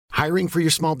Hiring for your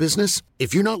small business?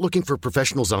 If you're not looking for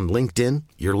professionals on LinkedIn,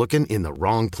 you're looking in the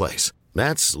wrong place.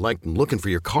 That's like looking for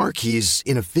your car keys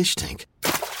in a fish tank.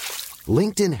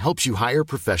 LinkedIn helps you hire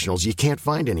professionals you can't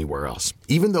find anywhere else,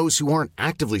 even those who aren't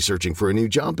actively searching for a new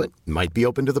job but might be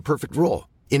open to the perfect role.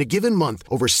 In a given month,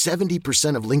 over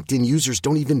 70% of LinkedIn users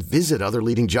don't even visit other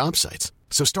leading job sites.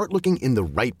 So start looking in the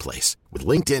right place. With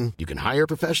LinkedIn, you can hire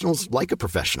professionals like a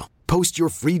professional. Post your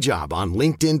free job on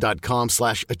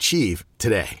linkedin.com/achieve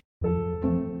today.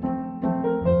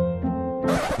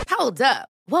 Hold up.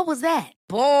 What was that?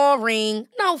 Boring.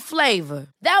 No flavor.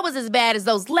 That was as bad as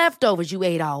those leftovers you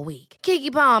ate all week.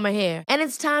 Keke Palmer here. And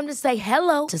it's time to say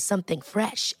hello to something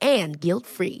fresh and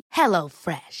guilt-free. Hello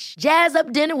Fresh. Jazz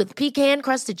up dinner with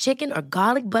pecan-crusted chicken or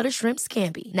garlic butter shrimp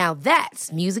scampi. Now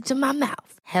that's music to my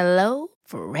mouth. Hello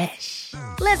Fresh.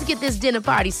 Let's get this dinner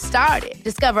party started.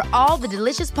 Discover all the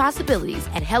delicious possibilities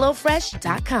at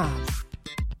hellofresh.com.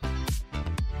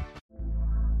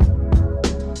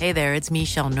 Hey there, it's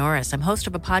Michelle Norris. I'm host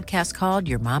of a podcast called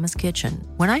Your Mama's Kitchen.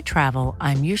 When I travel,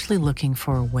 I'm usually looking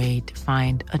for a way to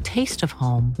find a taste of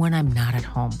home when I'm not at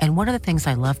home. And one of the things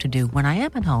I love to do when I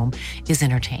am at home is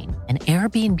entertain. And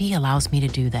Airbnb allows me to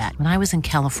do that. When I was in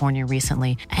California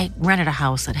recently, I rented a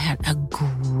house that had a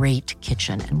great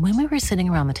kitchen. And when we were sitting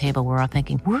around the table, we're all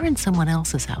thinking, we're in someone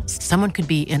else's house. Someone could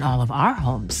be in all of our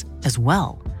homes as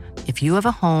well. If you have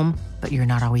a home, but you're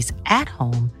not always at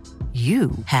home,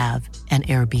 you have an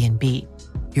Airbnb.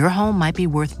 Your home might be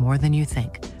worth more than you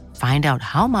think. Find out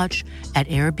how much at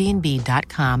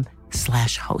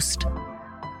airbnb.com/host.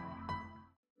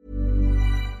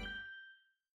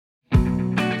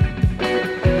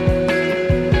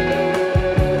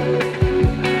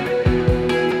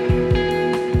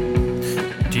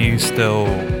 Do you still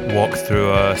walk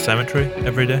through a cemetery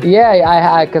every day?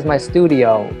 Yeah, because my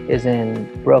studio is in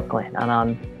Brooklyn,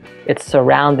 and it's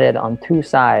surrounded on two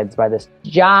sides by this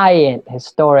giant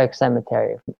historic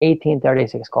cemetery from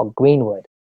 1836 called Greenwood.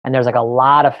 And there's like a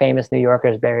lot of famous New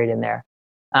Yorkers buried in there.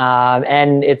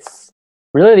 And it's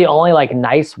really the only like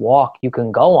nice walk you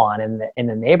can go on in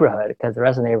the neighborhood, because the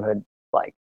rest of the neighborhood,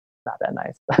 like, not that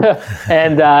nice.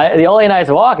 And the only nice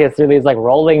walk is through these like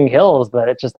rolling hills, but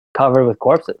it's just covered with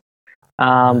corpses.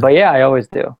 But yeah, I always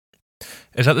do.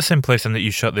 Is that the same place in that you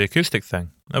shot the acoustic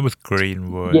thing? That was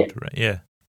Greenwood, Yeah. right? Yeah.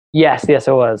 Yes, it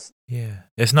was. Yeah.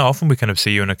 It's not often we kind of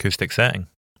see you in an acoustic setting.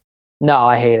 No,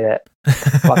 I hate it.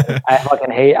 I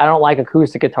fucking hate. I don't like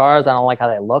acoustic guitars. I don't like how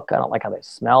they look. I don't like how they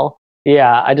smell.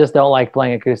 Yeah, I just don't like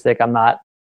playing acoustic. I'm not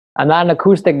an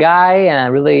acoustic guy, and I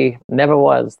really never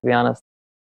was, to be honest.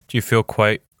 Do you feel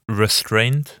quite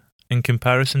restrained in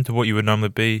comparison to what you would normally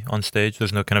be on stage?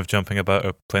 There's no kind of jumping about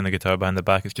or playing the guitar behind the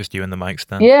back. It's just you and the mic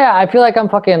stand. Yeah, I feel like I'm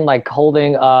fucking like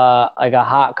holding like a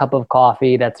hot cup of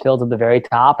coffee that's filled to the very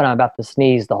top, and I'm about to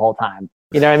sneeze the whole time.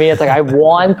 You know what I mean? It's like I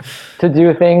want to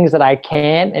do things that I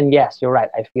can't, and yes, you're right.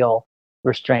 I feel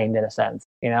restrained in a sense,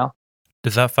 you know?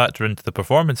 Does that factor into the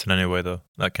performance in any way, though?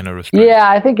 That kind of restraint? Yeah,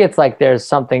 I think it's like there's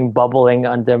something bubbling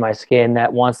under my skin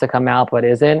that wants to come out but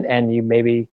isn't, and you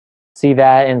maybe see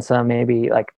that in some maybe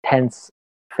like tense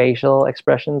facial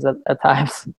expressions at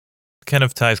times. Kind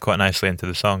of ties quite nicely into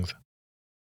the songs.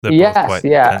 They're Yes, both quite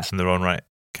yeah. tense in their own right,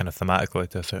 kind of thematically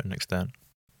to a certain extent.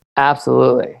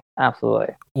 Absolutely.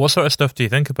 What sort of stuff do you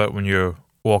think about when you're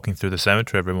walking through the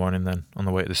cemetery every morning then on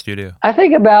the way to the studio? I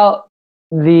think about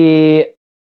the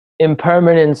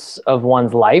impermanence of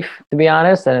one's life, to be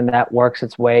honest, and that works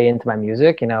its way into my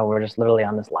music. You know, we're just literally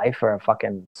on this life for a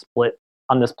fucking split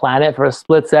on this planet for a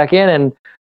split second, and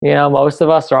you know, most of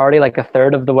us are already like a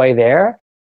third of the way there,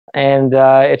 and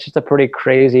it's just a pretty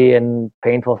crazy and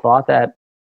painful thought that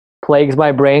plagues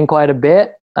my brain quite a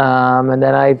bit. And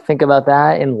then I think about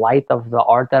that in light of the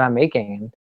art that I'm making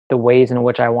and the ways in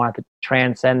which I want it to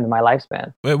transcend my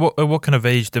lifespan. At what kind of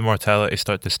age did mortality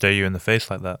start to stare you in the face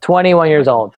like that? 21 years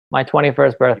old, my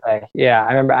 21st birthday. Yeah,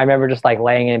 I remember just like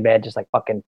laying in bed, just like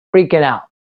fucking freaking out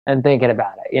and thinking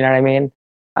about it. You know what I mean?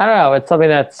 I don't know. It's something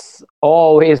that's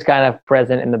always kind of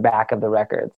present in the back of the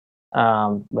records,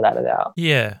 without a doubt.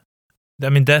 Yeah. I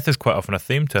mean, death is quite often a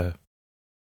theme to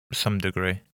some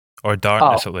degree, or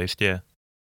darkness at least, yeah.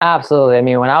 Absolutely. I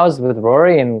mean, when I was with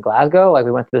Rory in Glasgow, like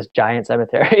we went to this giant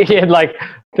cemetery. He had like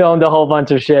filmed a whole bunch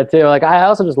of shit too. Like I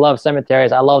also just love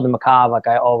cemeteries. I love the macabre, like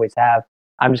I always have.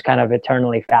 I'm just kind of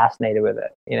eternally fascinated with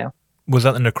it, you know? Was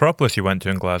that the necropolis you went to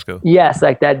in Glasgow? Yes,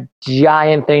 like that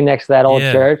giant thing next to that old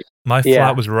church. My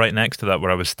flat was right next to that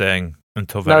where I was staying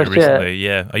until very recently.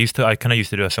 Yeah, I kind of used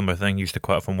to do a similar thing. Used to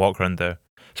quite often walk around there.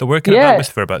 So we're kind of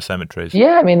atmosphere about cemeteries.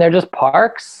 Yeah, I mean, they're just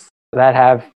parks that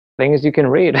have things you can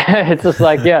read. It's just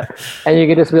like, yeah. And you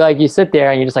could just be like, you sit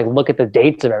there and you just like look at the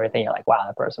dates of everything. You're like, wow,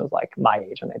 that person was like my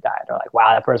age when they died. Or like,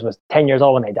 wow, that person was 10 years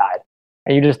old when they died.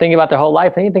 And you just think about their whole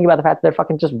life. And you think about the fact that they're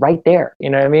fucking just right there. You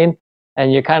know what I mean?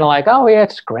 And you're kind of like, oh yeah,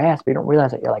 it's grass. But you don't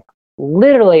realize that you're like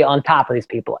literally on top of these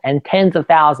people and tens of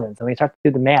thousands. And when you start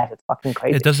to do the math, it's fucking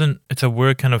crazy. It's a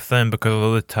weird kind of thing because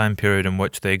although the time period in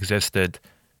which they existed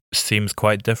seems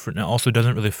quite different, it also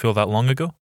doesn't really feel that long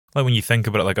ago. Like when you think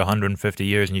about it like 150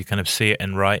 years and you kind of see it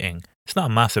in writing, it's not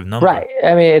a massive number. Right.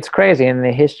 I mean, it's crazy. In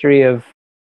the history of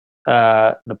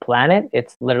the planet,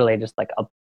 it's literally just like a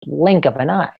blink of an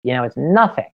eye. You know, it's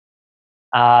nothing.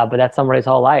 But that's somebody's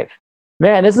whole life.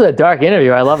 Man, this is a dark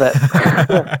interview. I love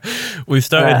it. We've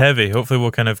started heavy. Hopefully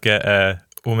we'll kind of get,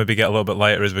 we'll maybe get a little bit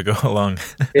lighter as we go along.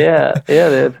 Yeah,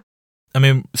 dude. I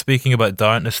mean, speaking about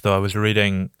darkness though, I was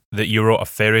reading that you wrote a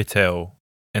fairy tale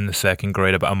in the second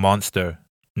grade about a monster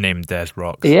named Des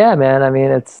Rocks. Yeah, man. I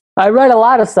mean, I read a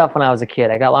lot of stuff when I was a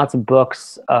kid. I got lots of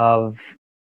books of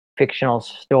fictional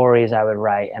stories I would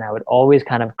write, and I would always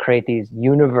kind of create these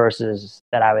universes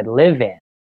that I would live in.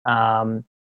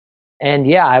 And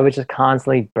yeah, I was just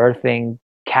constantly birthing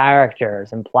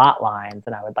characters and plot lines,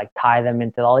 and I would like tie them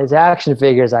into all these action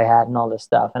figures I had and all this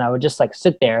stuff. And I would just like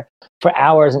sit there for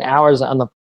hours and hours on the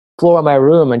floor of my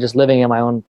room and just living in my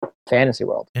own fantasy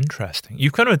world. Interesting.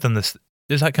 You've kind of done this.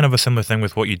 Is that kind of a similar thing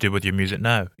with what you do with your music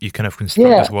now? You kind of construct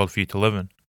this world for you to live in.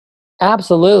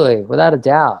 Absolutely, without a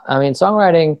doubt. I mean,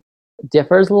 songwriting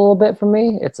differs a little bit from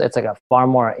me. It's like a far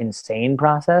more insane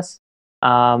process.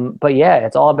 But yeah,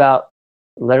 it's all about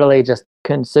literally just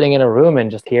sitting in a room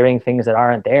and just hearing things that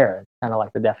aren't there. It's kind of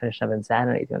like the definition of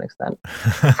insanity to an extent.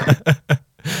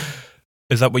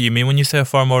 Is that what you mean when you say a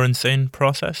far more insane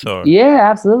process? Or? Yeah,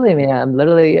 absolutely. I mean, I'm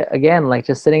literally, again, like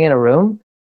just sitting in a room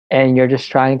and you're just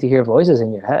trying to hear voices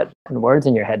in your head and words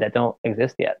in your head that don't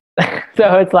exist yet.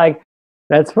 So it's like,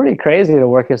 that's pretty crazy to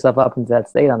work yourself up into that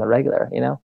state on the regular, you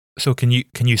know? So can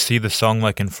you see the song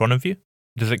like in front of you?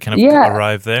 Does it kind of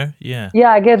arrive there? Yeah.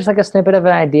 Yeah, I get just like a snippet of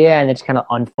an idea and it just kind of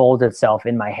unfolds itself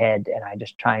in my head and I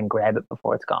just try and grab it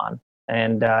before it's gone.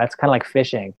 And it's kind of like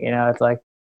fishing, you know? It's like,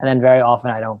 and then very often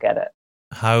I don't get it.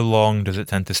 How long does it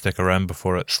tend to stick around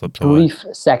before it slips away? Brief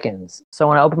seconds. So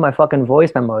when I open my fucking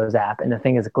voice memos app and the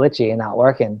thing is glitchy and not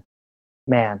working,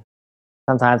 man,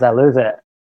 sometimes I lose it.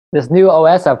 This new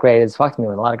OS upgrade has fucked me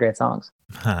with a lot of great songs.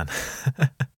 Man.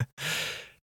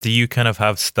 Do you kind of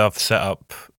have stuff set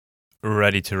up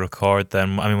ready to record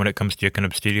then? I mean, when it comes to your kind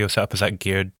of studio setup, is that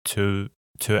geared to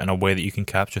it in a way that you can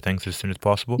capture things as soon as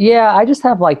possible? Yeah, I just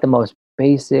have like the most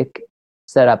basic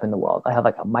setup in the world. I have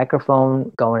like a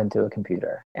microphone going into a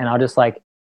computer and I'll just like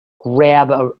grab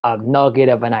a nugget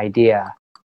of an idea,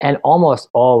 and almost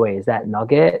always that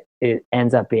nugget, it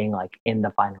ends up being like in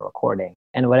the final recording,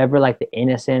 and whatever like the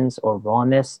innocence or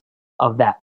rawness of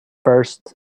that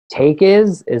first take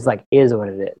is what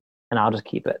it is, and I'll just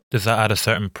keep it. Does that add a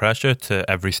certain pressure to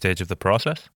every stage of the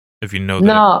process if you know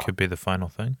that it could be the final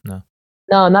thing? No,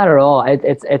 not at all.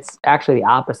 It's actually the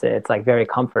opposite. It's like very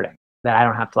comforting that I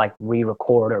don't have to like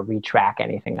re-record or retrack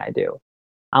anything I do.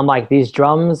 I'm like, these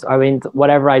drums, I mean,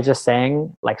 whatever I just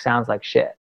sang, like sounds like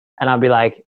shit. And I'll be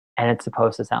like, and it's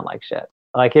supposed to sound like shit.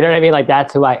 Like, you know what I mean? Like,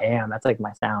 that's who I am. That's like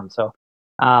my sound. So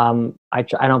I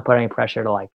don't put any pressure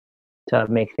to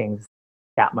make things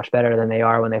that much better than they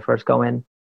are when they first go in.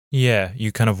 Yeah,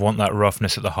 you kind of want that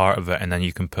roughness at the heart of it, and then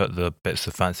you can put the bits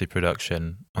of fancy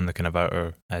production on the kind of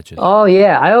outer edges. Oh,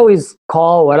 yeah. I always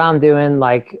call what I'm doing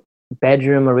like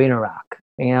bedroom arena rock.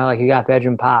 You know, like you got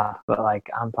bedroom pop, but like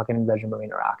I'm fucking bedroom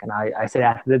arena rock. And I say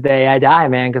after the day I die,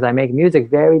 man, because I make music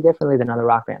very differently than other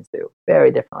rock bands do.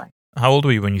 Very differently. How old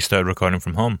were you when you started recording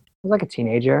from home? I was like a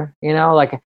teenager, you know,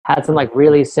 like had some like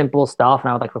really simple stuff and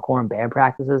I would like record in band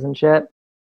practices and shit.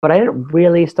 But I didn't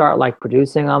really start like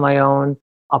producing on my own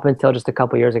up until just a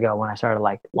couple years ago when I started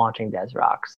like launching Des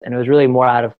Rocks. And it was really more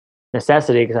out of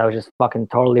necessity because I was just fucking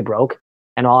totally broke.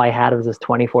 And all I had was this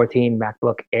 2014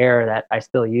 MacBook Air that I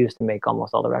still use to make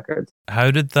almost all the records. How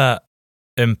did that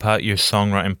impact your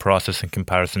songwriting process in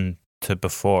comparison to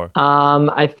before?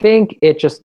 I think it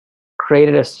just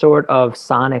created a sort of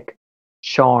sonic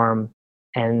charm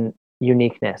and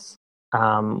uniqueness.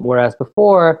 Whereas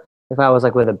before, if I was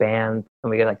like with a band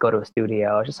and we could like go to a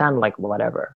studio, it just sounded like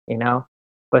whatever, you know?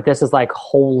 But this is like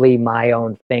wholly my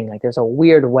own thing. Like there's a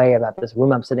weird way about this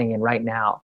room I'm sitting in right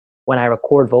now when I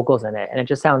record vocals in it, and it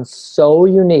just sounds so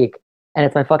unique, and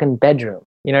it's my fucking bedroom.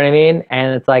 You know what I mean?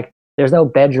 And it's like there's no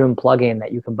bedroom plugin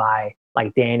that you can buy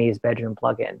like Danny's bedroom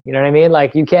plugin. You know what I mean?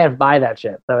 Like you can't buy that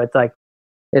shit. So it's like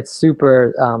It's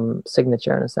super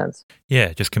signature in a sense. Yeah,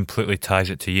 it just completely ties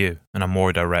it to you in a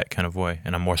more direct kind of way,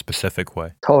 in a more specific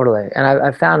way. Totally. And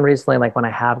I've found recently, like when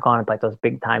I have gone to like those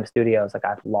big time studios, like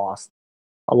I've lost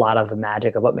a lot of the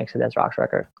magic of what makes a Dead Rocks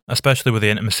record. Especially with the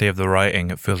intimacy of the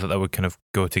writing, it feels like that would kind of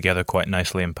go together quite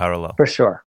nicely in parallel. For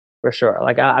sure.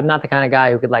 Like I'm not the kind of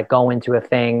guy who could like go into a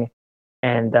thing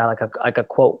and like a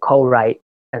quote co-write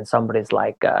and somebody's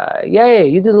like, yeah,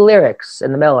 you do the lyrics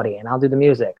and the melody and I'll do the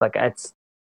music. Like it's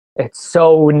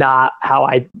so not how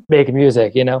I make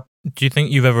music, you know? Do you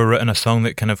think you've ever written a song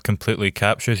that kind of completely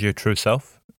captures your true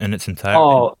self in its entirety?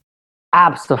 Oh,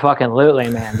 absolutely,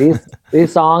 man.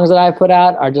 These songs that I put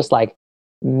out are just like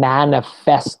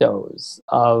manifestos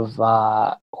of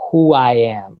who I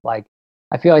am. Like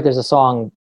I feel like there's a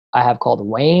song I have called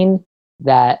Wayne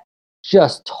that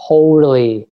just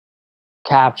totally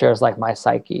captures like my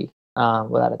psyche,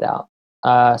 without a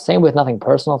doubt. Same with Nothing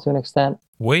Personal to an extent.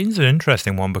 Wayne's an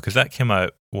interesting one because that came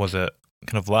out, was it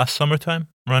kind of last summertime,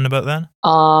 around about then?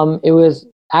 It was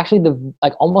actually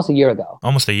almost a year ago.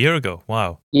 Almost a year ago,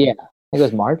 wow. Yeah, I think it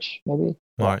was March, maybe.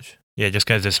 March. Yeah, just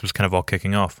because this was kind of all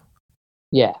kicking off.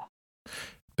 Yeah.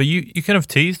 But you kind of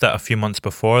teased that a few months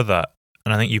before that,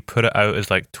 and I think you put it out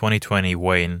as like 2020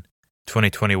 Wayne,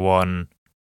 2021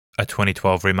 a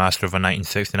 2012 remaster of a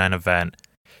 1969 event,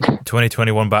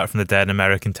 2021 Back from the Dead, an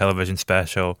American television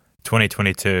special,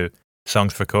 2022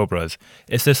 Songs for Cobras.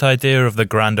 It's this idea of the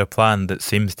grander plan that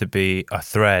seems to be a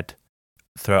thread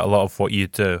throughout a lot of what you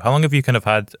do. How long have you kind of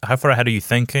had, how far ahead are you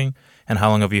thinking, and how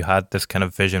long have you had this kind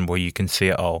of vision where you can see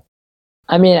it all?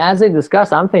 I mean, as they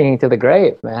discussed, I'm thinking to the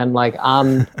grave, man. Like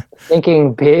I'm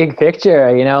thinking big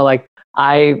picture, you know, like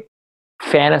I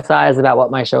fantasize about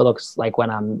what my show looks like when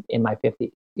I'm in my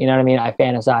 50s. You know what I mean? I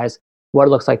fantasize what it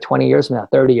looks like 20 years from now,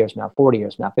 30 years from now, 40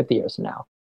 years from now, 50 years from now.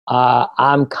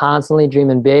 I'm constantly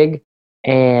dreaming big,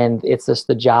 and it's just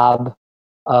the job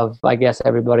of, I guess,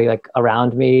 everybody like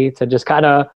around me to just kind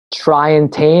of try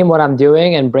and tame what I'm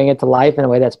doing and bring it to life in a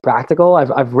way that's practical.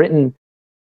 I've written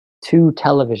 2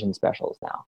 television specials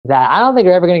now that I don't think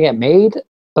are ever going to get made.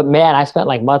 But man, I spent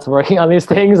like months working on these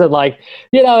things, and like,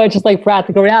 you know, it's just like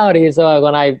practical reality. So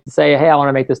when I say, hey, I want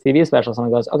to make this TV special,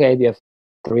 someone goes, okay, do you have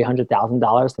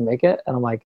 $300,000 to make it? And I'm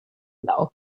like, no.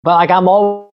 But like, I'm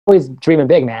always dreaming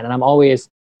big, man. And I'm always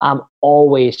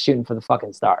shooting for the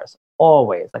fucking stars.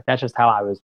 Always. Like, that's just how I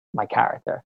was, my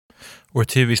character. Were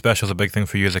TV specials a big thing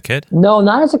for you as a kid? No,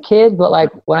 not as a kid, but like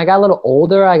when I got a little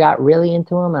older, I got really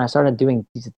into them, and I started doing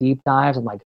these deep dives and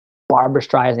like Barbra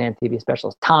Streisand TV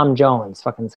specials, Tom Jones,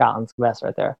 fucking Scotland's best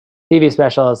right there. TV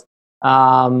specials.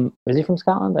 Is he from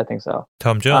Scotland? I think so.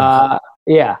 Tom Jones?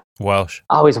 Yeah. Welsh.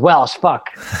 Oh, he's Welsh. Fuck.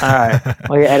 All right.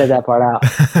 We can edit that part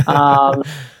out.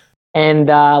 And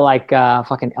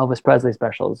fucking Elvis Presley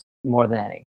specials more than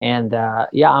any. And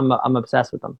yeah, I'm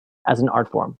obsessed with them as an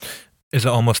art form. Is it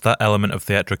almost that element of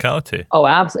theatricality? Oh,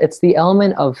 absolutely. It's the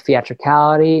element of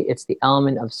theatricality. It's the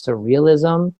element of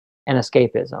surrealism and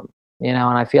escapism. You know,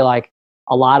 and I feel like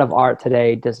a lot of art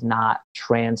today does not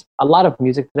a lot of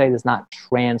music today does not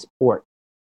transport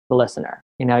the listener.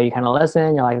 You know, you kind of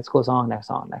listen, you're like, it's a cool song, next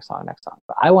song, next song, next song.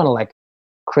 But I want to like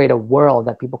create a world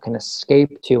that people can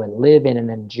escape to and live in and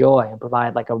enjoy, and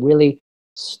provide like a really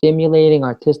stimulating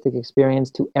artistic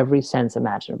experience to every sense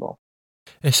imaginable.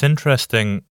 It's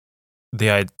interesting,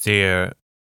 the idea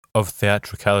of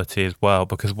theatricality as well,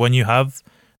 because when you have,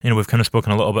 you know, we've kind of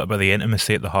spoken a little bit about the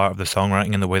intimacy at the heart of the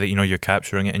songwriting and the way that, you know, you're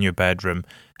capturing it in your bedroom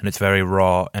and it's very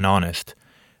raw and honest.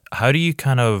 How do you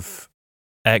kind of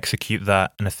execute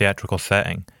that in a theatrical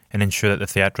setting and ensure that the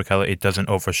theatricality doesn't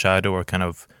overshadow or kind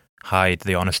of hide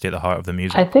the honesty at the heart of the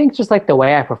music? I think just like the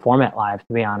way I perform it live,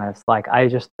 to be honest, like I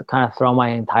just kind of throw my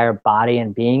entire body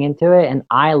and being into it, and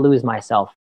I lose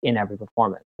myself in every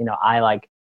performance. You know, I like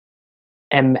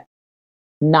am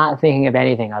not thinking of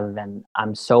anything other than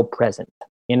I'm so present,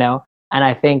 you know? And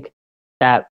I think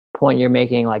that point you're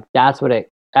making, like that's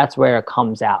where it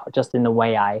comes out, just in the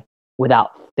way I,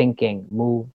 without thinking,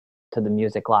 move to the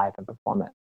music live and perform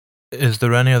it. Is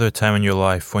there any other time in your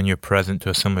life when you're present to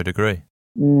a similar degree?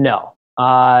 No.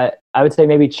 I would say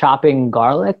maybe chopping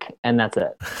garlic, and that's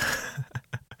it.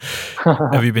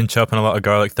 Have you been chopping a lot of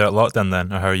garlic throughout lockdown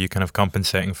then, or how are you kind of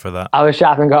compensating for that? I was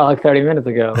chopping garlic 30 minutes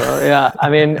ago. Bro. Yeah, I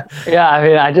mean,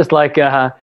 I just like,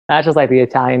 that's just like the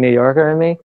Italian New Yorker in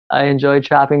me. I enjoy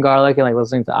chopping garlic and like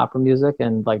listening to opera music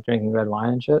and like drinking red wine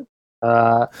and shit.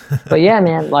 But yeah,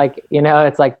 man, like, you know,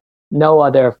 it's like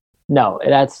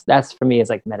that's for me, it's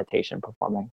like meditation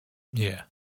performing. Yeah.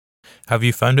 Have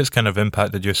you found it's kind of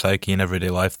impacted your psyche in everyday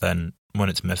life then when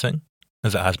it's missing,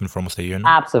 as it has been for almost a year now?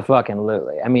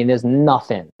 Absolutely. I mean, there's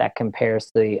nothing that compares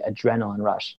to the adrenaline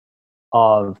rush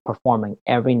of performing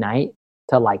every night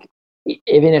to like,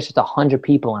 even if it's just 100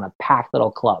 people in a packed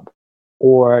little club,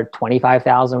 or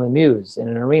 25,000 with Muse in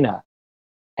an arena,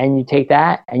 and you take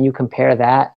that and you compare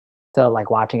that to like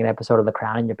watching an episode of The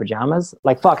Crown in your pajamas,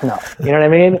 like fuck no, you know what I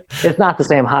mean? It's not the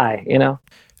same high, you know?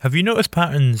 Have you noticed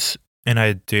patterns in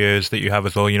ideas that you have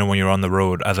as well, you know, when you're on the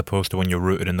road as opposed to when you're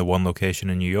rooted in the one location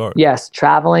in New York? Yes,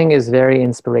 traveling is very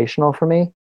inspirational for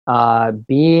me.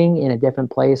 Being in a different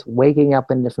place, waking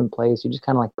up in a different place, you just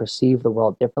kind of like perceive the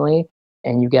world differently,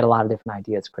 and you get a lot of different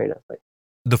ideas creatively.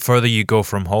 The further you go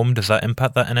from home, does that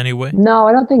impact that in any way? No,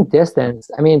 I don't think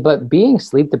distance. I mean, but being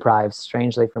sleep deprived,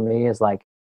 strangely for me, is like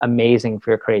amazing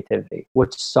for your creativity,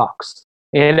 which sucks.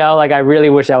 You know, like I really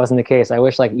wish that wasn't the case. I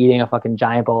wish like eating a fucking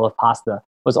giant bowl of pasta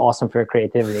was awesome for your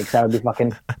creativity, because I would be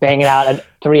fucking banging out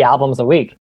 3 albums a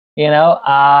week. You know,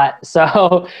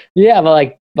 so yeah,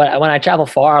 but when I travel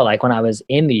far, like when I was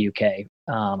in the UK,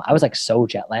 I was like so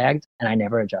jet lagged and I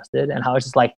never adjusted, and I was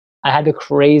just like, I had the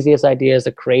craziest ideas,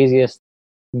 the craziest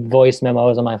voice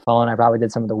memos on my phone. I probably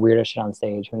did some of the weirdest shit on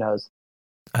stage. Who knows?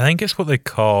 I think it's what they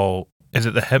call, is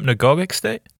it the hypnagogic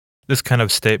state? This kind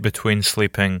of state between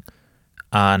sleeping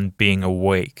and being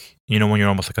awake. You know, when you're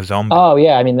almost like a zombie. Oh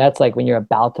yeah, I mean that's like when you're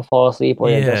about to fall asleep or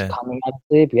you're just coming out of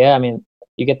sleep. Yeah, I mean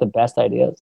you get the best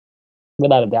ideas,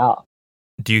 without a doubt.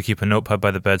 Do you keep a notepad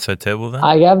by the bedside table then?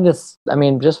 I have this. I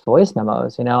mean, just voice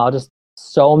memos. You know,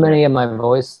 so many of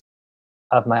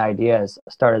my ideas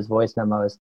start as voice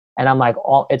memos. And I'm like,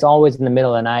 it's always in the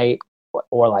middle of the night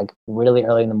or like really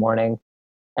early in the morning.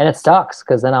 And it sucks,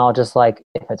 because then I'll just like,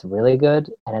 if it's really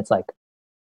good and it's like,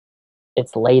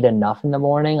 it's late enough in the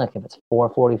morning, like if it's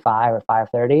 4:45 or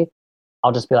 5:30,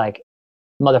 I'll just be like,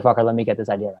 motherfucker, let me get this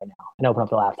idea right now, and open up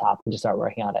the laptop and just start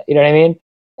working on it. You know what I mean?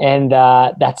 And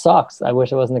that sucks. I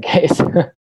wish it wasn't the case.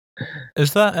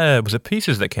 Is that, was it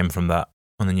Pieces that came from that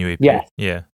on the new EP? Yes.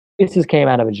 Yeah. Pieces came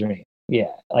out of a dream.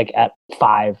 Yeah, like at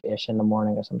 5-ish in the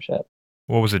morning or some shit.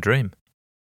 What was the dream?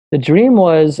 The dream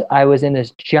was I was in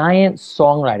this giant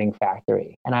songwriting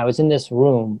factory, and I was in this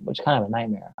room, which is kind of a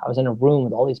nightmare. I was in a room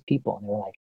with all these people, and they were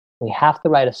like, we have to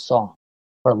write a song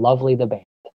for Lovely the Band.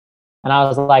 And I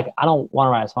was like, I don't want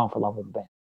to write a song for Lovely the Band.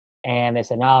 And they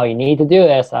said, no, you need to do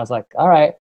this. I was like, all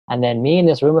right. And then me and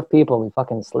this room of people, we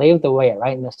fucking slaved away at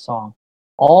writing this song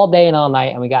all day and all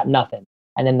night, and we got nothing.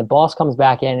 And then the boss comes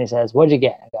back in and he says, what'd you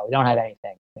get? I go, we don't have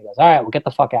anything. He goes, all right, well, get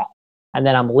the fuck out. And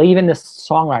then I'm leaving this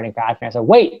songwriting factory. I said,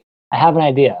 wait, I have an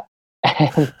idea.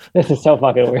 And this is so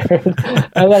fucking weird.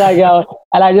 And then I go,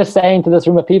 and I just sang to this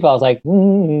room of people. I was like,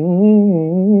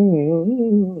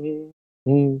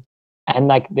 and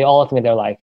like they all looked at me. They're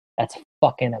like, that's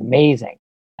fucking amazing.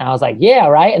 And I was like, yeah,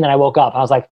 right. And then I woke up. I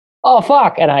was like, oh,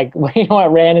 fuck. And I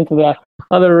ran into the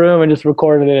other room and just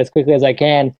recorded it as quickly as I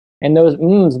can. And those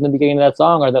in the beginning of that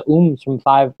song are the from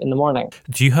 5 in the morning.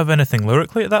 Do you have anything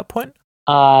lyrically at that point?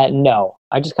 No.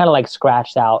 I just kind of like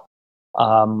scratched out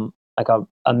like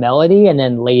a melody, and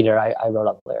then later I wrote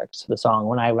up the lyrics for the song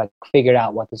when I like figured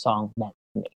out what the song meant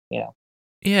to me, you know?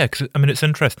 Yeah, because I mean, it's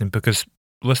interesting because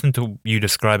listening to you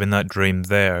describing that dream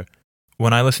there,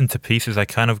 when I listen to Pieces, I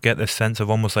kind of get this sense of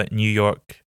almost like New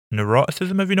York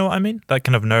neuroticism, if you know what I mean, that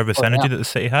kind of nervous energy that the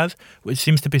city has, which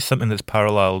seems to be something that's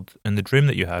paralleled in the dream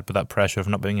that you had, with that pressure of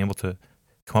not being able to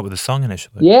come up with a song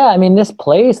initially. Yeah, I mean, this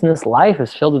place and this life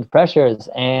is filled with pressures,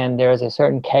 and there's a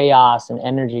certain chaos and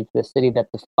energy to the city that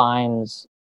defines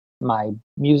my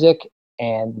music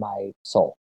and my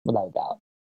soul, without a doubt.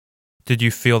 Did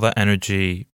you feel that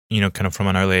energy, you know, kind of from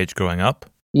an early age growing up?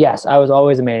 Yes, I was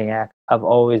always a maniac. I've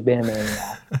always been a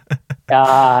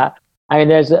maniac. I mean,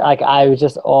 I was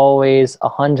just always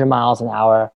 100 miles an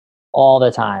hour all the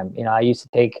time. You know, I used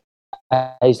to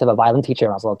have a violin teacher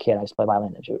when I was a little kid. I used to play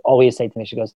violin, and she would always say to me,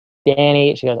 she goes,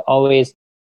 Danny, you always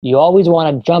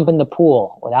want to jump in the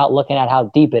pool without looking at how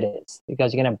deep it is,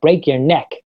 because you're going to break your neck.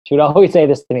 She would always say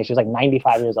this to me. She was like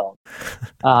 95 years old.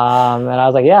 And I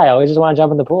was like, yeah, I always just want to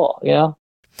jump in the pool, you know?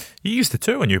 You used to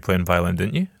too when you were playing violin,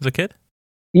 didn't you, as a kid?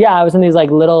 Yeah, I was in these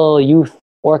like little youth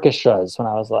orchestras when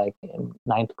I was like in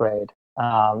 9th grade.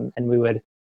 And we would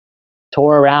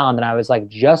tour around, and I was like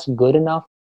just good enough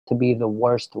to be the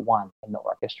worst one in the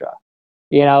orchestra,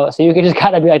 you know? So you could just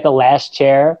kind of be like the last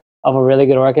chair of a really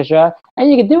good orchestra,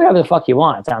 and you can do whatever the fuck you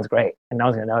want. It sounds great, and no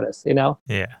one's gonna notice, you know?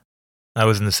 Yeah. I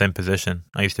was in the same position.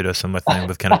 I used to do a similar thing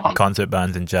with kind of concert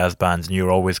bands and jazz bands, and you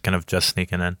were always kind of just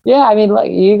sneaking in. Yeah, I mean,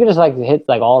 like you could just like hit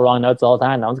like all wrong notes all the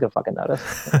time. No one's gonna fucking notice.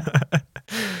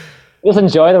 Just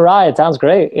enjoy the ride. It sounds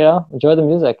great, you know? Enjoy the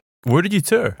music. Where did you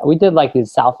tour? We did like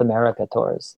these South America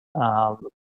tours.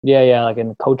 Like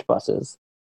in coach buses.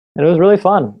 And it was really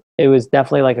fun. It was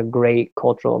definitely like a great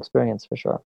cultural experience for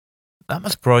sure. That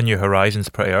must broaden your horizons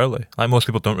pretty early. Like most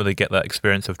people don't really get that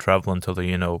experience of travel until they're,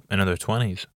 in their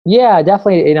 20s. Yeah,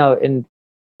 definitely. In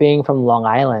being from Long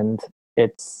Island,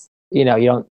 it's, you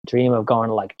don't dream of going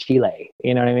to like Chile.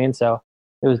 You know what I mean? So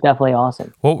it was definitely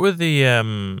awesome. What were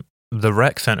the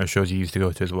rec center shows you used to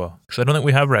go to as well? Because I don't think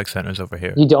we have rec centers over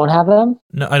here. You don't have them?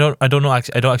 No, I don't. I don't know. I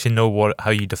don't actually know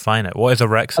how you define it. What is a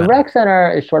rec center? A rec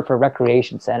center is short for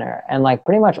recreation center, and like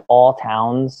pretty much all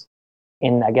towns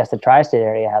in, I guess, the tri-state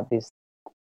area have these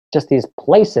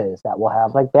places that will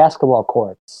have like basketball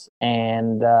courts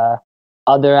and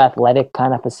other athletic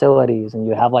kind of facilities, and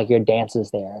you have like your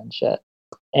dances there and shit.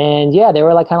 And yeah, they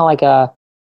were like kind of like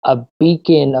a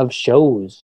beacon of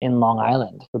shows in Long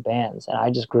Island for bands, and I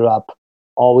just grew up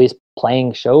always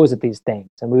playing shows at these things.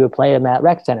 And we would play them at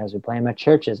rec centers, we play them at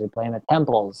churches, we play them at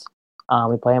temples,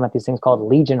 we play them at these things called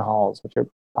Legion halls, which are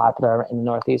popular in the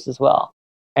Northeast as well.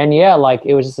 And yeah, like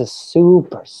it was just a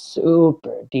super,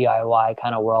 super DIY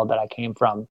kind of world that I came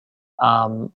from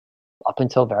up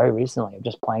until very recently, of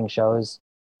just playing shows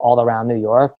all around New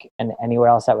York and anywhere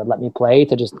else that would let me play,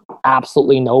 to just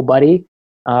absolutely nobody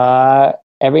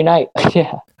every night.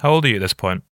 Yeah. How old are you at this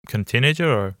point? Teenager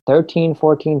or? 13,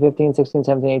 14, 15, 16,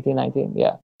 17, 18, 19,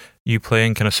 yeah. You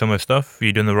playing kind of similar stuff? Were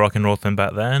you doing the rock and roll thing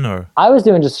back then, or? I was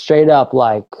doing just straight up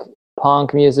like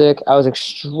punk music. I was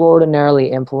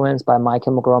extraordinarily influenced by My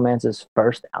Chemical Romance's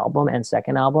first album and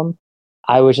second album.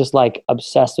 I was just like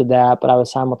obsessed with that, but I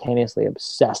was simultaneously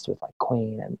obsessed with like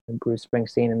Queen and Bruce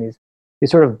Springsteen and these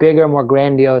sort of bigger, more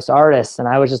grandiose artists. And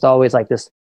I was just always like this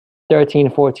 13,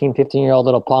 14, 15-year-old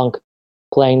little punk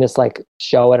playing this like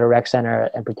show at a rec center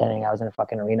and pretending I was in a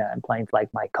fucking arena and playing for like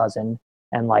my cousin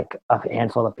and like a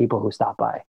handful of people who stopped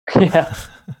by. Yeah.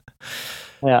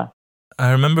 Yeah.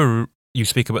 I remember you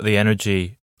speak about the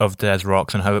energy of Des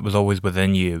Rocks and how it was always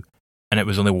within you. And it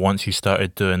was only once you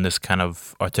started doing this kind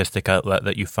of artistic outlet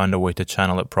that you found a way to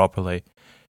channel it properly.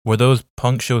 Were those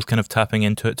punk shows kind of tapping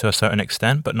into it to a certain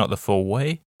extent, but not the full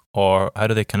way? Or how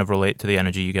do they kind of relate to the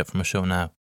energy you get from a show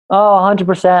now? Oh,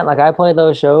 100%. Like I played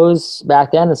those shows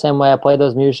back then the same way I played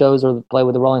those Muse shows or play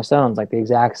with the Rolling Stones, like the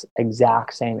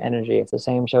exact same energy. It's the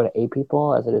same show to 8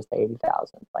 people as it is to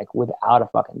 80,000, like without a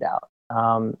fucking doubt.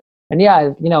 And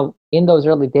yeah, in those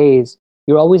early days,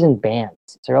 you're always in bands.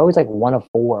 So you're always like one of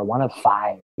 4, one of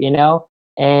 5,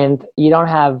 and you don't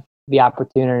have the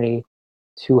opportunity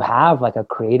to have like a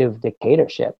creative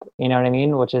dictatorship, you know what I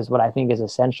mean? Which is what I think is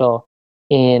essential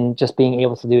in just being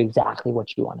able to do exactly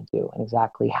what you want to do and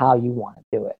exactly how you want to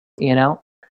do it,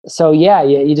 So yeah,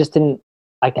 you just didn't,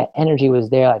 like that energy was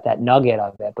there, like that nugget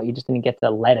of it, but you just didn't get to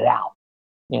let it out,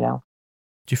 Do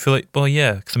you feel like, well,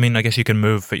 yeah, because I guess you can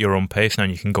move at your own pace now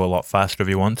and you can go a lot faster if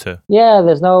you want to. Yeah,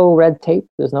 there's no red tape,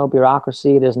 there's no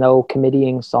bureaucracy, there's no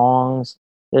committeeing songs,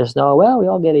 there's no, well, we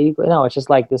all get equal. No, it's just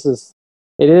like, it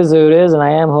is who it is, and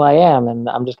I am who I am, and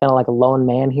I'm just kind of like a lone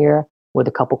man here with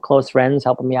a couple close friends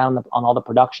helping me out on all the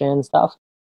production and stuff.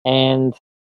 And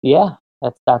yeah,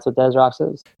 that's what Des Rocks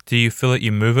is. Do you feel like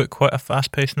you move at quite a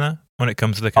fast pace now when it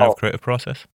comes to the kind of creative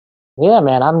process? Yeah,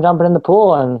 man, I'm jumping in the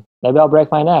pool and maybe I'll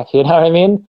break my neck. You know what I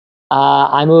mean?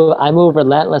 I move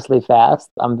relentlessly fast.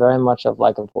 I'm very much of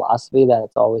like a philosophy that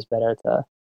it's always better to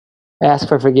ask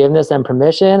for forgiveness and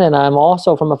permission. And I'm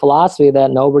also from a philosophy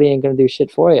that nobody ain't gonna do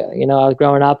shit for you. I was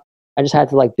growing up, I just had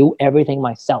to like do everything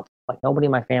myself. Like nobody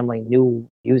in my family knew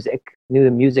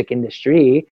the music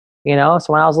industry, So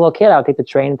when I was a little kid, I would take the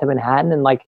train to Manhattan and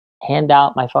like hand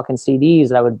out my fucking CDs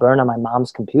that I would burn on my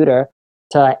mom's computer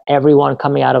to everyone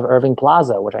coming out of Irving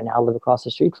Plaza, which I now live across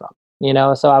the street from,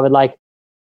 So I would like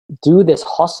do this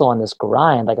hustle and this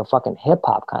grind, like a fucking hip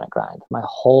hop kind of grind my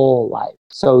whole life.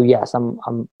 So yes, I'm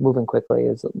moving quickly.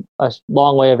 It's a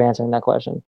long way of answering that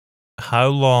question. How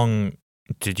long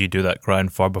did you do that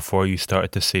grind for before you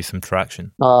started to see some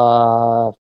traction?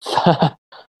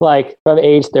 Like from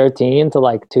age 13 to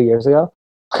like 2 years ago.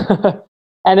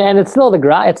 and it's still the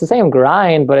grind. It's the same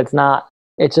grind, but it's not,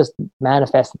 it just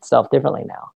manifests itself differently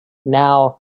now.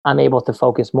 Now I'm able to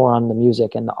focus more on the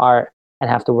music and the art and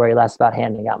have to worry less about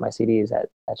handing out my CDs at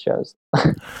shows.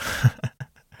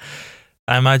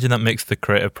 I imagine that makes the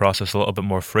creative process a little bit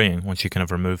more freeing once you kind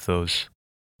of remove those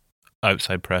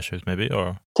outside pressures, maybe,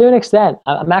 or? To an extent.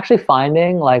 I'm actually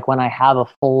finding like when I have a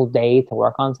full day to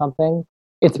work on something,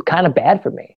 it's kind of bad for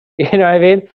me. You know what I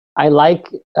mean? I like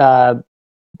the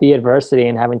adversity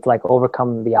and having to like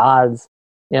overcome the odds.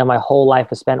 My whole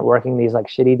life is spent working these like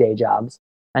shitty day jobs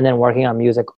and then working on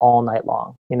music all night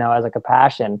long, as like a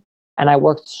passion. And I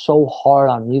worked so hard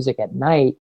on music at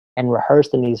night and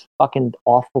rehearsed in these fucking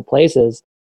awful places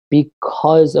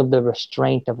because of the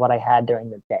restraint of what I had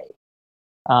during the day.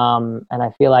 And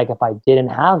I feel like if I didn't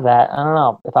have that, I don't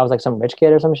know, if I was like some rich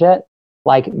kid or some shit,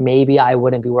 like maybe I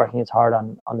wouldn't be working as hard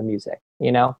on the music,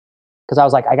 you know? Because I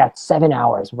was like, I got 7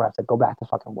 hours where I have to go back to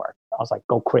fucking work. I was like,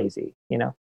 go crazy, you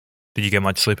know? Did you get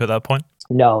much sleep at that point?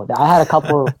 No, I had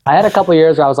a couple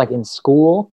years where I was like in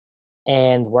school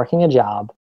and working a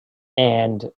job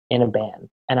and in a band.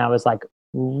 And I was like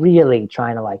really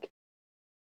trying to like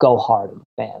go hard in the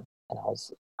band. And I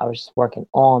was just working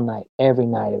all night, every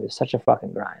night. It was such a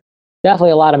fucking grind.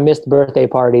 Definitely a lot of missed birthday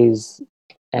parties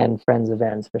and friends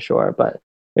events for sure. But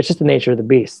it's just the nature of the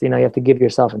beast. You know, you have to give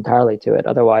yourself entirely to it.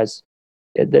 Otherwise,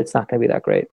 it's not going to be that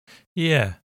great.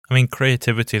 Yeah. I mean,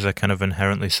 creativity is a kind of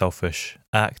inherently selfish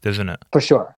act, isn't it? For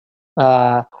sure.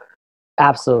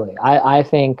 Absolutely. I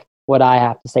think what I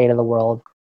have to say to the world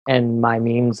and my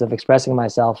means of expressing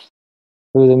myself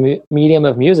through the medium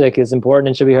of music is important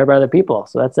and should be heard by other people.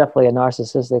 So that's definitely a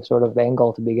narcissistic sort of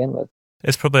angle to begin with.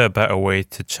 It's probably a better way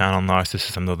to channel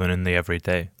narcissism though than in the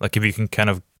everyday. Like if you can kind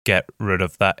of get rid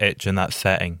of that itch in that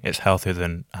setting, it's healthier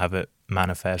than have it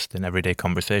manifest in everyday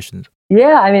conversations.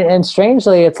 Yeah, I mean, and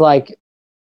strangely, it's like,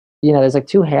 you know, there's like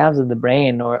two halves of the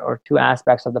brain or two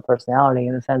aspects of the personality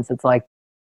in the sense it's like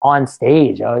on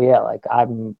stage, oh yeah, like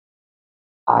I'm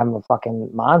a fucking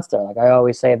monster. Like I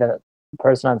always say that the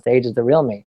person on stage is the real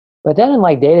me. But then in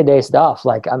like day-to-day stuff,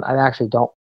 like I actually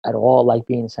don't at all like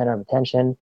being center of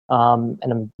attention. And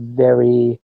I'm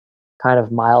very kind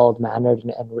of mild-mannered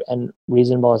and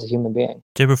reasonable as a human being.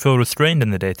 Do you ever feel restrained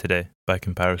in the day-to-day by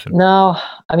comparison? No,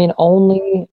 I mean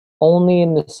only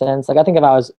in the sense, like I think if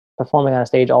I was performing on a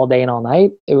stage all day and all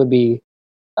night,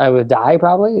 I would die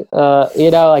probably.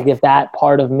 You know, like if that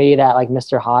part of me, that like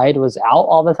Mr. Hyde was out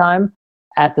all the time,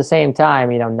 at the same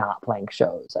time, you know, not playing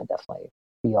shows, I definitely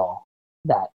feel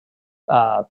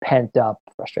that pent up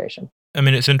frustration. I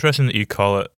mean, it's interesting that you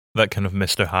call it that kind of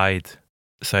Mr. Hyde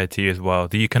side to you as well.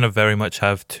 Do you kind of very much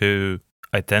have to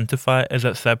identify as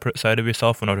that separate side of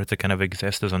yourself in order to kind of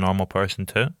exist as a normal person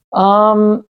too?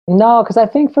 No, because I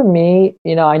think for me,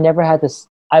 you know, I never had this.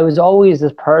 I was always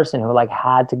this person who like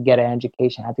had to get an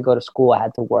education, had to go to school, I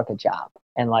had to work a job,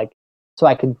 and like so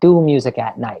I could do music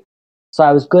at night. So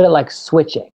I was good at like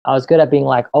switching. I was good at being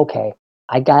like, okay,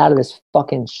 I got out of this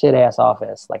fucking shit ass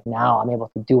office. Like now I'm able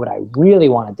to do what I really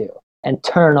want to do and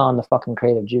turn on the fucking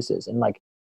creative juices and like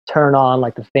turn on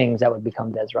like the things that would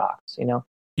become Des Rocks, you know?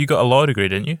 You got a law degree,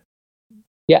 didn't you?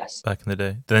 Yes. Back in the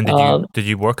day. Then did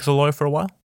you work as a lawyer for a while?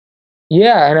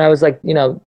 Yeah, and I was like, you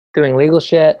know, doing legal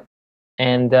shit.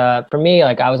 And for me,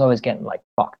 like I was always getting like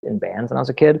fucked in bands when I was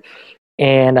a kid.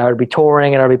 And I would be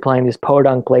touring and I'd be playing these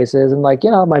podunk places. And like,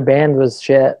 you know, my band was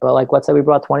shit. But like, let's say we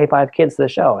brought 25 kids to the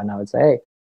show. And I would say, hey,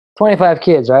 25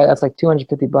 kids, right? That's like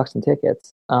 $250 in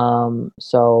tickets.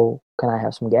 So can I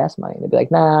have some gas money? And they'd be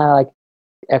like, nah, like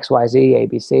XYZ,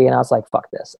 ABC. And I was like, fuck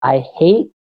this. I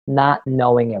hate not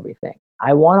knowing everything.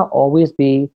 I want to always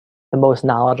be the most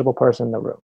knowledgeable person in the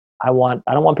room. I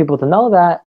don't want people to know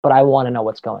that, but I want to know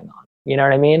what's going on. You know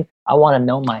what I mean? I want to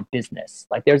know my business.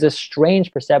 Like there's this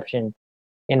strange perception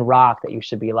in rock that you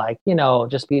should be like, you know,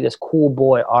 just be this cool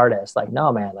boy artist. Like,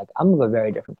 no, man, like I'm of a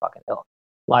very different fucking ilk.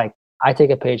 Like I take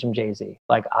a page from Jay-Z.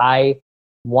 Like I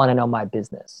want to know my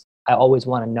business. I always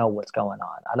want to know what's going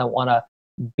on. I don't want to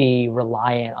be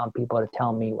reliant on people to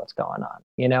tell me what's going on,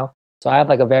 you know? So I have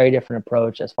like a very different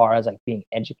approach as far as like being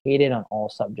educated on all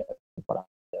subjects of what I'm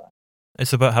doing.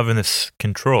 It's about having this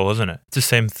control, isn't it? It's the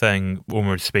same thing when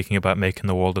we're speaking about making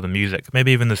the world of the music.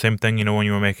 Maybe even the same thing, you know, when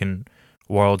you were making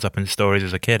worlds up in stories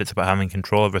as a kid. It's about having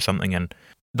control over something and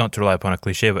not to rely upon a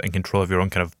cliche, but in control of your own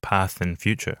kind of path and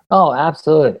future. Oh,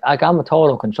 absolutely. Like I'm a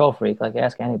total control freak, like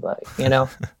ask anybody, you know?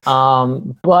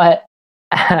 But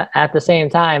at the same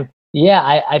time, yeah,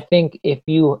 I think if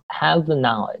you have the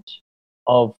knowledge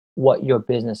of what your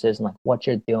business is and like what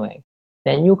you're doing,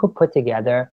 then you could put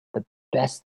together the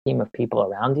best team of people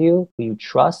around you who you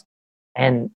trust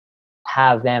and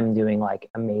have them doing like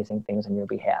amazing things on your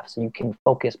behalf. So you can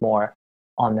focus more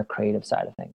on the creative side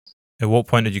of things. At what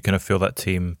point did you kind of feel that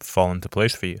team fall into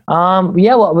place for you?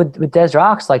 Yeah, well, with Des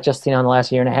Rocks, like just, you know, in the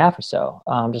last year and a half or so,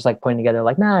 just like putting together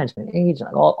like management,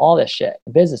 agent, like all this shit,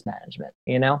 business management,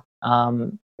 you know,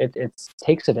 it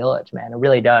takes a village, man. It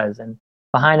really does. And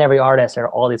behind every artist are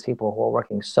all these people who are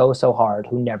working so hard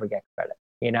who never get credit,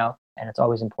 you know, and it's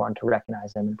always important to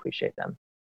recognize them and appreciate them.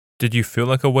 Did you feel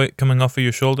like a weight coming off of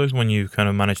your shoulders when you kind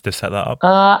of managed to set that up?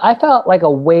 I felt like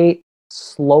a weight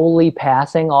slowly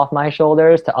passing off my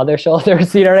shoulders to other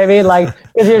shoulders, you know what I mean? Like,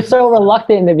 because you're so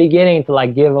reluctant in the beginning to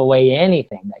like give away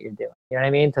anything that you're doing, you know what I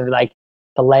mean?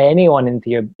 To let anyone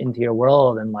into your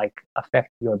world and like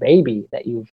affect your baby that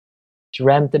you've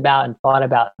dreamt about and thought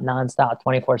about nonstop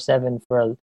 24/7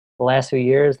 for the last few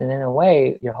years, and in a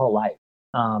way your whole life.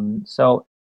 So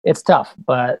it's tough,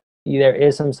 but there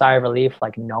is some sigh of relief,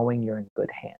 like knowing you're in good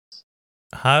hands.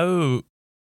 How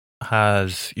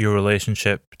has your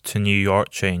relationship to New York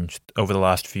changed over the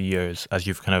last few years as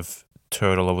you've kind of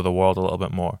toured all over the world a little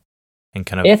bit more and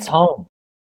kind of It's home.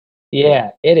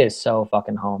 Yeah, it is so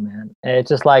fucking home, man. It's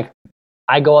just like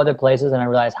I go other places and I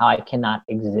realize how I cannot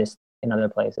exist in other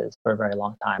places for a very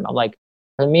long time. I'm like,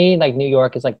 for me, like New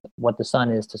York is like what the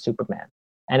sun is to Superman.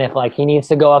 And if like he needs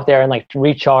to go up there and like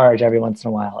recharge every once in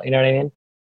a while, you know what I mean?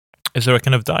 Is there a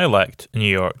kind of dialect in New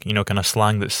York, kind of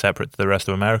slang that's separate to the rest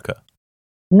of America?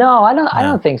 No, I don't. I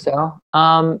No. don't think so.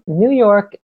 New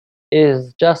York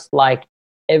is just like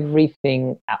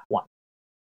everything at once.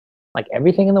 Like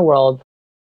everything in the world,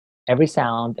 every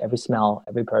sound, every smell,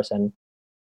 every person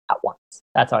at once.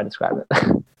 That's how I describe it.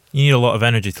 You need a lot of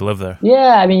energy to live there.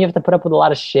 Yeah, I mean, you have to put up with a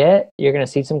lot of shit. You're gonna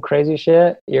see some crazy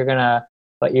shit.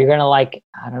 But you're gonna like,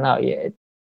 I don't know.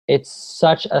 It's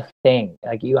such a thing.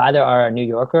 Like you either are a New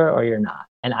Yorker or you're not.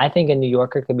 And I think a New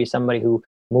Yorker could be somebody who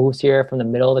moves here from the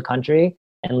middle of the country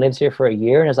and lives here for a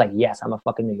year and is like, yes, I'm a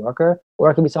fucking New Yorker. Or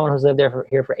it could be someone who's lived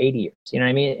here for 80 years. You know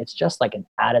what I mean? It's just like an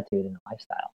attitude and a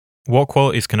lifestyle. What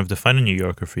qualities kind of define a New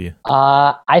Yorker for you?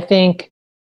 I think,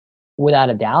 without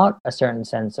a doubt, a certain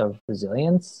sense of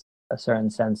resilience, a certain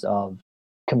sense of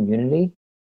community.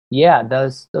 Yeah,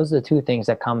 those are the two things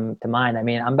that come to mind. I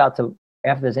mean, after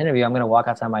this interview, I'm going to walk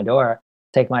outside my door,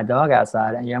 take my dog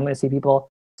outside, and I'm going to see people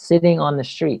sitting on the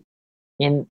street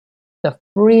in the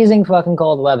freezing fucking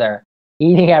cold weather,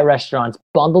 eating at restaurants,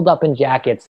 bundled up in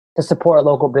jackets to support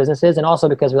local businesses, and also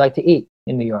because we like to eat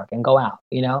in New York and go out,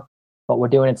 but we're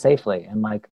doing it safely, and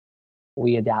like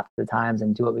we adapt to the times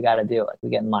and do what we got to do. Like we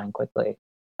get in line quickly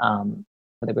for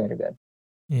the greater good.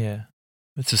 Yeah.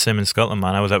 It's the same in Scotland,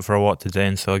 man. I was out for a walk today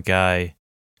and saw a guy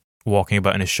walking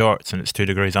about in his shorts and it's 2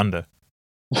 degrees under.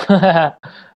 I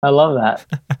love that.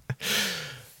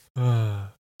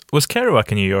 Was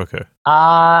Kerouac a New Yorker?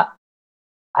 I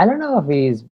don't know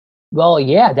if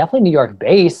yeah, definitely New York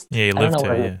based. Yeah, he I don't lived know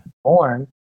where here, he was born.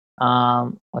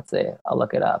 Let's see, I'll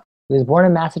look it up. He was born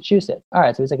in Massachusetts. All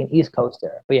right, so he's like an East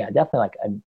Coaster. But yeah, definitely like a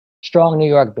strong New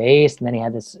York based. And then he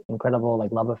had this incredible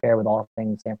like love affair with all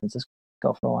things San Francisco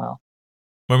for a while.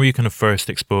 When were you kind of first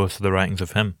exposed to the writings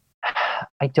of him?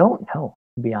 I don't know,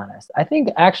 to be honest. I think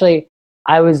actually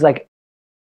I was like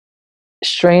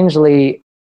strangely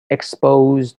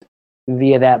exposed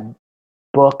via that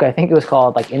book. I think it was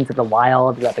called like Into the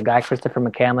Wild, about the guy Christopher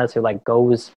McCandless who like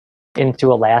goes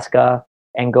into Alaska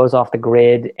and goes off the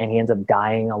grid and he ends up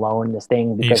dying alone in this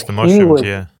thing He because used the mushrooms,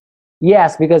 yeah.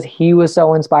 Yes, because he was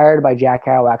so inspired by Jack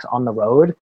Kerouac's On the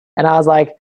Road. And I was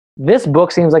like, this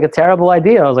book seems like a terrible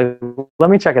idea. I was like, let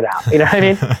me check it out. You know what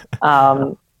I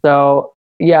mean? So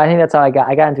yeah, I think that's how I got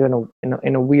into it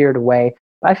in a weird way.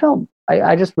 But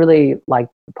I just really like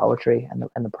the poetry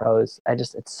and the prose.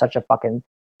 It's such a fucking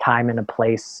time and a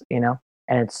place, and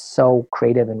it's so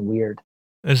creative and weird.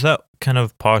 Is that kind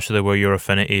of partially where your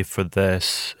affinity for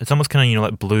this? It's almost kind of,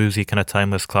 like bluesy, kind of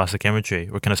timeless classic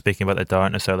imagery. We're kind of speaking about the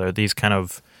darkness earlier. These kind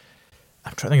of,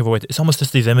 I'm trying to think of a way. It's almost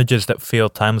just these images that feel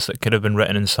timeless that could have been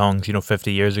written in songs,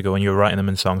 50 years ago, and you're writing them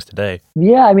in songs today.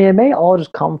 Yeah, I mean, it may all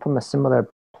just come from a similar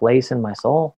place in my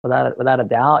soul, without a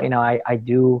doubt. I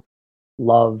do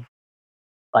love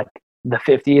like the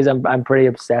 50s. I'm pretty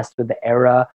obsessed with the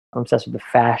era. I'm obsessed with the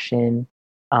fashion,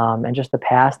 and just the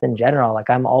past in general. Like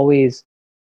I'm always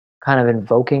kind of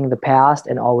invoking the past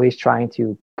and always trying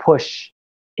to push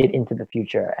it into the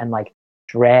future and like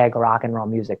drag rock and roll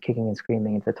music kicking and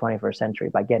screaming into the 21st century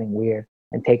by getting weird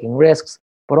and taking risks.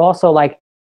 But also like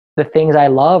the things I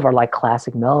love are like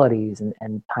classic melodies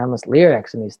and timeless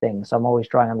lyrics and these things. So I'm always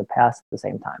drawing on the past at the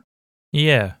same time.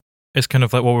 Yeah. It's kind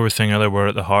of like what we were saying earlier, where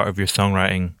at the heart of your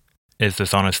songwriting is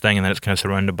this honest thing, and then it's kind of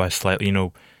surrounded by slightly,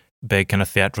 big kind of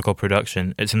theatrical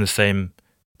production. It's in the same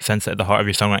sense that at the heart of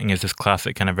your songwriting is this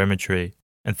classic kind of imagery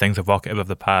and things evocative of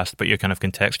the past, but you're kind of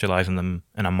contextualizing them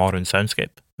in a modern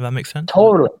soundscape. If that makes sense?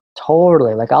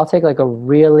 Totally. Like I'll take like a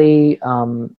really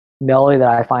melody that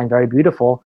I find very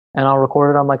beautiful and I'll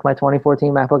record it on like my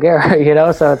 2014 MacBook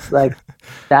Air, So it's like,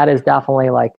 that is definitely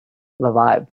like the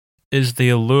vibe. Is the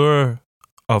allure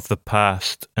of the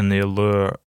past and the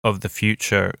allure of the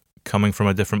future coming from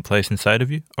a different place inside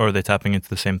of you, or are they tapping into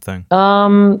the same thing?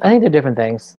 I think they're different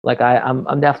things. Like I'm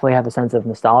definitely have a sense of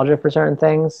nostalgia for certain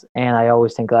things, and I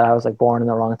always think that I was like born in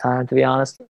the wrong time, to be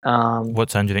honest. What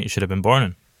time do you think you should have been born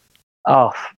in?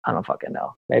 Oh, I don't fucking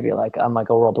know. Maybe like I'm like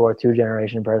a World War II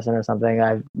generation person or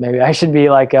something. Maybe I should be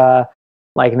like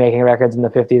making records in the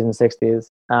 50s and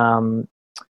 60s.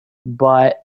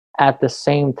 But at the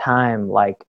same time,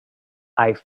 like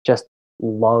I just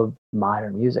love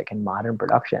modern music and modern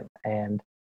production, and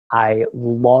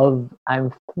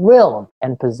I'm thrilled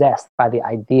and possessed by the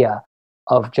idea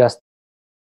of just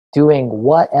doing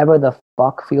whatever the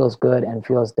fuck feels good and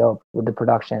feels dope with the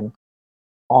production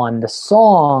on the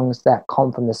songs that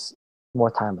come from this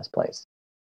more timeless place.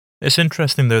 It's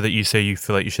interesting, though, that you say you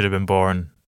feel like you should have been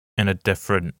born in a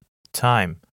different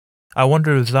time. I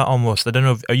wonder, is that almost, I don't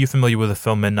know, are you familiar with the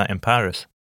film Midnight in Paris?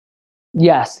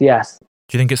 Yes. Do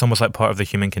you think it's almost like part of the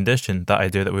human condition, that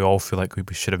idea that we all feel like we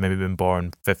should have maybe been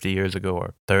born 50 years ago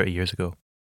or 30 years ago?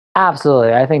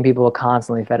 Absolutely. I think people will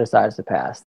constantly fetishize the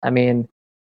past. I mean,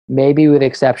 maybe with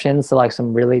exceptions to like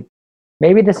some really,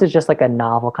 maybe this is just like a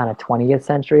novel kind of 20th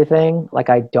century thing. Like,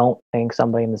 I don't think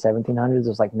somebody in the 1700s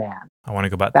was like, man, I want to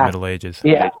go back to the Middle Ages.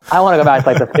 Yeah, I want to go back to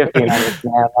like the 1500s,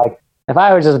 man. Like, if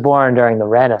I was just born during the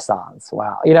Renaissance,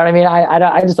 wow. You know what I mean?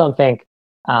 I just don't think,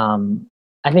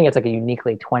 I think it's like a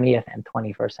uniquely 20th and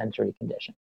 21st century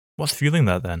condition. What's fueling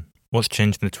that then? What's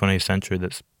changed in the 20th century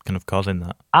that's kind of causing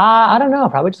that? I don't know.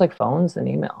 Probably just like phones and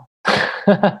email.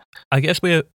 I guess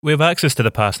we have access to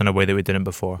the past in a way that we didn't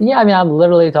before. Yeah, I mean, I'm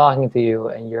literally talking to you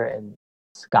and you're in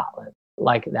Scotland.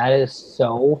 Like, that is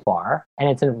so far, and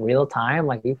it's in real time.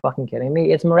 Like, are you fucking kidding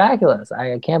me? It's miraculous.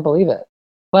 I can't believe it.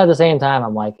 But at the same time,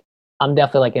 I'm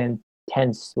definitely like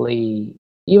intensely,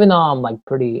 even though I'm like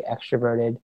pretty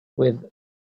extroverted with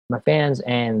my fans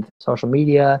and social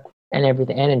media and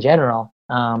everything, and in general,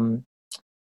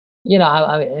 you know,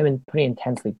 I'm pretty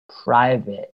intensely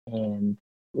private and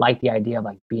like the idea of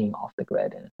like being off the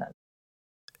grid in a sense.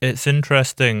 It's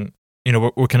interesting, you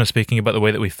know, we're kind of speaking about the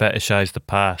way that we fetishize the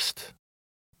past.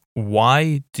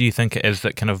 Why do you think it is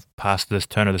that kind of past this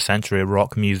turn of the century,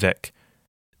 rock music,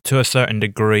 to a certain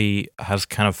degree, has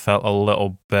kind of felt a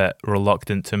little bit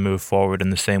reluctant to move forward in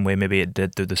the same way maybe it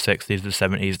did through the 60s, the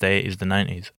 70s, the 80s, the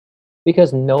 90s?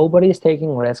 Because nobody's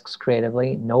taking risks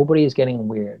creatively. Nobody's getting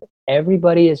weird.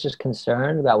 Everybody is just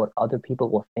concerned about what other people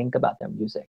will think about their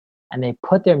music. And they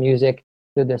put their music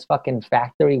through this fucking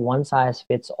factory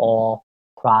one-size-fits-all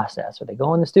process. Or they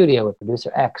go in the studio with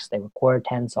producer X, they record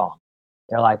 10 songs.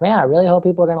 They're like, man, I really hope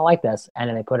people are going to like this. And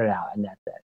then they put it out, and that's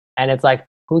it. And it's like,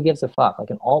 who gives a fuck? Like,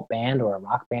 an alt band or a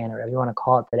rock band or whatever you want to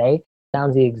call it today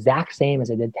sounds the exact same as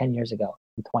it did 10 years ago,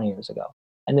 20 years ago.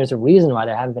 And there's a reason why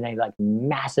there haven't been any like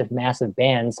massive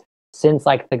bands since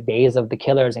like the days of the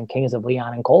Killers and Kings of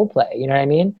Leon and Coldplay. You know what I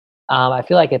mean? I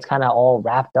feel like it's kind of all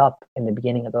wrapped up in the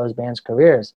beginning of those bands'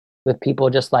 careers, with people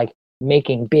just like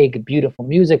making big, beautiful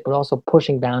music, but also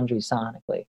pushing boundaries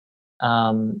sonically.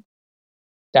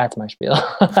 That's my spiel.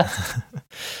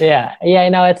 Yeah. You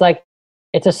know, it's like,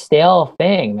 it's a stale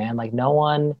thing, man. Like, no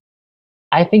one,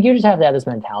 I think you just have to have this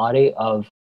mentality of,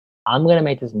 I'm going to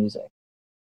make this music.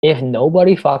 If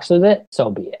nobody fucks with it, so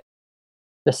be it.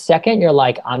 The second you're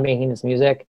like, I'm making this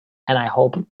music and I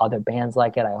hope other bands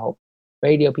like it, I hope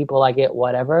radio people like it,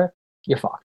 whatever, you're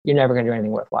fucked. You're never going to do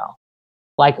anything worthwhile.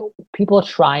 Like, people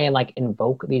try and like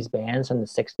invoke these bands from the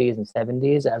 60s and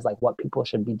 70s as like what people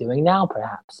should be doing now,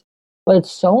 perhaps. But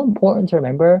it's so important to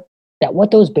remember that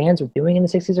what those bands were doing in the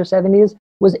 60s or 70s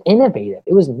was innovative.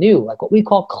 It was new. Like, what we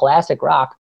call classic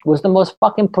rock was the most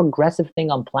fucking progressive thing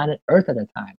on planet Earth at the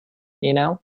time. You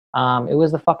know? It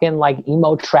was the fucking like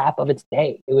emo trap of its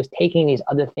day. It was taking these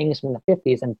other things from the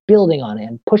 50s and building on it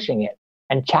and pushing it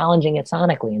and challenging it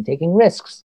sonically and taking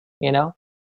risks, you know?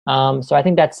 So I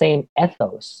think that same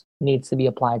ethos needs to be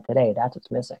applied today. That's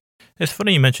what's missing. It's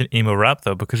funny you mentioned emo rap,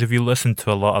 though, because if you listen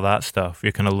to a lot of that stuff,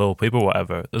 you're kind of Lil Peep or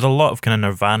whatever, there's a lot of kind of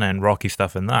Nirvana and rocky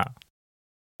stuff in that.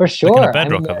 For sure. The kind of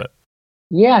bedrock of it.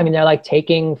 Yeah, I mean, they're like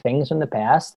taking things from the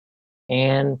past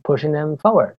and pushing them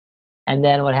forward. And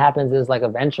then what happens is, like,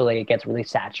 eventually it gets really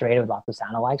saturated with lots of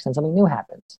sound alikes and something new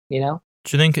happens, you know?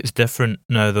 Do you think it's different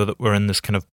now, though, that we're in this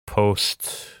kind of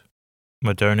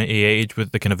post-modernity age,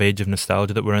 with the kind of age of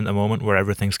nostalgia that we're in at the moment, where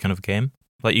everything's kind of game?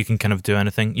 Like, you can kind of do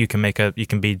anything. You can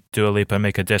be Dua Lipa and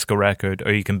make a disco record,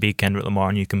 or you can be Kendrick Lamar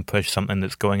and you can push something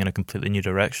that's going in a completely new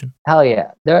direction. Hell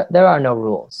yeah. There are no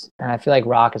rules. And I feel like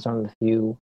rock is one of the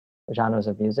few genres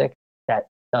of music that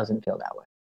doesn't feel that way.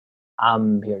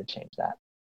 I'm here to change that.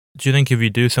 Do you think if you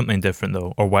do something different,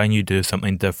 though, or when you do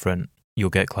something different, you'll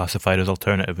get classified as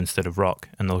alternative instead of rock,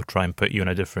 and they'll try and put you in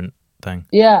a different thing?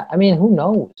 Yeah, I mean, who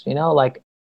knows? You know, like,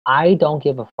 I don't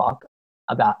give a fuck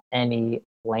about any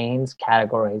lanes,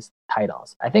 categories,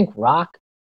 titles. I think rock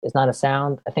is not a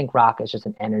sound. I think rock is just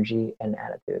an energy and an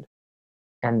attitude.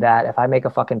 And that if I make a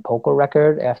fucking polka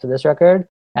record after this record,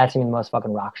 that's gonna be the most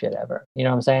fucking rock shit ever. You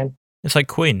know what I'm saying? It's like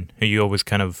Queen, who you always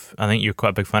kind of, I think you're quite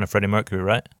a big fan of Freddie Mercury,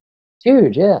 right?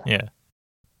 Huge, yeah. Yeah.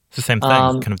 It's the same thing,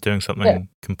 kind of doing something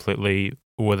completely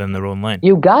within their own lane.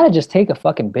 You gotta just take a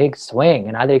fucking big swing,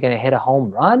 and either you're gonna hit a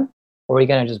home run or you're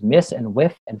gonna just miss and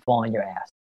whiff and fall on your ass.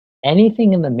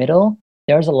 Anything in the middle,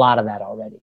 there's a lot of that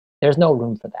already. There's no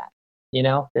room for that.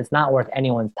 It's not worth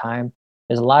anyone's time.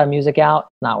 There's a lot of music out,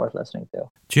 not worth listening to.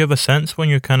 Do you have a sense when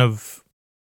you're kind of,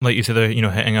 like you said,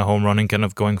 hitting a home run and kind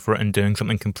of going for it and doing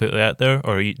something completely out there?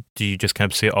 Or do you just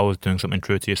kind of see it always doing something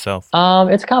true to yourself?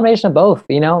 It's a combination of both,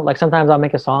 Like sometimes I'll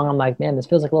make a song, I'm like, man, this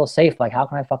feels like a little safe. Like, how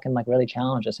can I fucking like really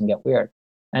challenge this and get weird?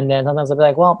 And then sometimes I'll be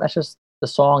like, well, that's just, the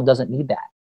song doesn't need that.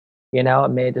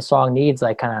 The song needs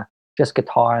like kind of just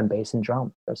guitar and bass and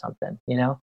drums or something,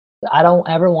 I don't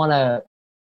ever want to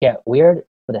get weird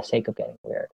for the sake of getting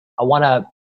weird. I want to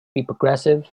be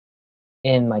progressive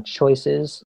in my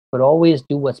choices, but always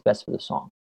do what's best for the song.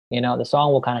 The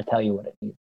song will kind of tell you what it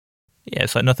needs. Yeah,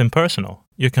 it's like nothing personal.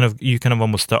 You kind of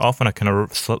almost start off on a kind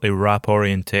of slightly rap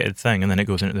orientated thing, and then it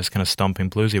goes into this kind of stomping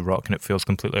bluesy rock, and it feels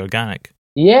completely organic.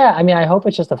 Yeah, I mean, I hope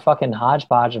it's just a fucking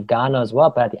hodgepodge of God knows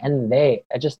what, but at the end of the day,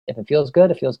 if it feels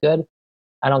good, it feels good.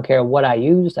 I don't care what I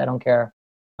used. I don't care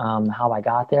how I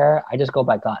got there. I just go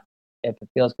by gut. If it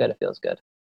feels good, it feels good.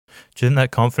 Do you think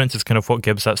that confidence is kind of what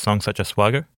gives that song such a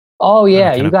swagger? Oh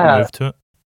yeah, you gotta move to it.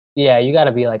 Yeah, you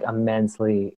gotta be like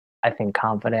immensely, I think,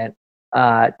 confident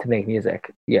to make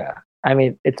music. Yeah, I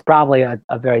mean, it's probably a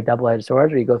very double-edged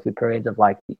sword where you go through periods of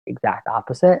like the exact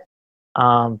opposite.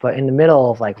 But in the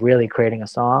middle of like really creating a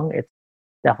song, it's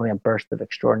definitely a burst of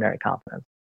extraordinary confidence.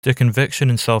 Do conviction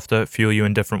and self-doubt fuel you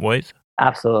in different ways?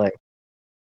 Absolutely.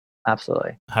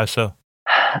 How so?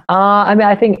 I mean,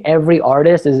 I think every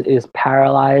artist is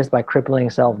paralyzed by crippling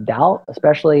self-doubt,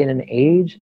 especially in an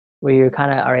age where you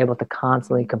kind of are able to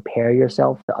constantly compare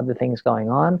yourself to other things going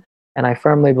on. And I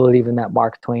firmly believe in that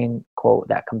Mark Twain quote,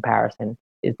 that comparison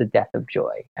is the death of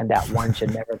joy, and that one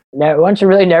should one should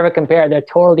really never compare. They're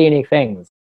totally unique things.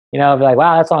 Be like,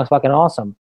 wow, that song's fucking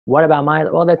awesome. What about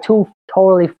mine? Well, they're two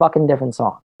totally fucking different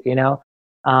songs,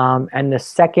 And the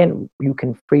second you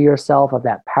can free yourself of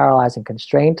that paralyzing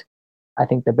constraint, I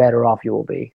think the better off you will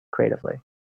be creatively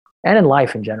and in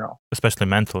life in general. Especially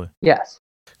mentally. Yes.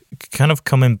 Kind of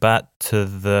coming back to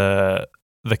the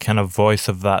kind of voice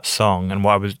of that song and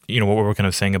what we were kind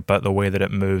of saying about the way that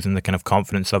it moves and the kind of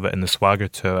confidence of it and the swagger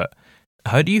to it.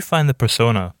 How do you find the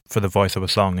persona for the voice of a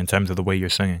song in terms of the way you're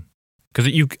singing? Because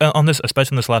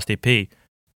especially on this last EP,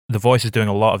 the voice is doing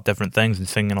a lot of different things and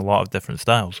singing a lot of different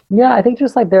styles. Yeah, I think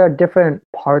just like there are different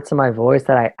parts of my voice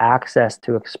that I access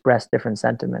to express different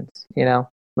sentiments.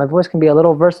 My voice can be a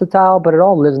little versatile, but it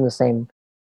all lives in the same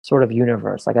sort of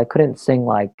universe. Like I couldn't sing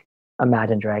like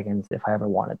Imagine Dragons if I ever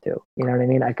wanted to. You know what I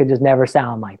mean? I could just never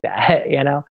sound like that,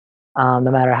 no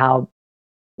matter how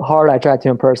hard I tried to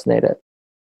impersonate it.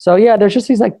 So yeah, there's just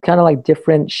these like kind of like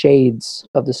different shades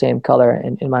of the same color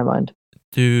in my mind.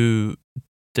 Do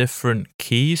different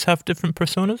keys have different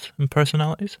personas and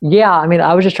personalities? Yeah, I mean,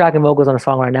 I was just tracking vocals on a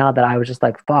song right now that I was just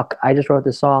like, fuck, I just wrote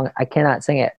this song. I cannot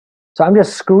sing it. So I'm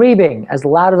just screaming as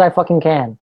loud as I fucking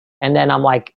can. And then I'm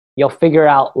like, you'll figure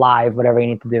out live whatever you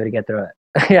need to do to get through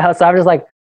it. So I'm just like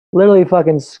literally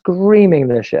fucking screaming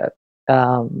this shit.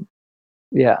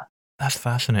 Yeah. That's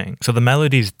fascinating. So the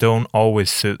melodies don't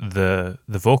always suit the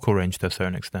vocal range to a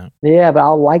certain extent. Yeah, but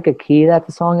I'll like a key that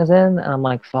the song is in, and I'm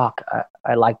like, fuck,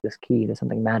 I like this key. There's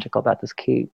something magical about this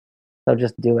key. So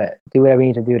just do it. Do whatever you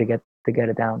need to do to get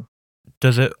it down.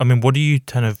 Does it? I mean, what do you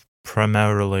kind of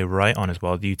primarily write on as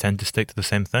well? Do you tend to stick to the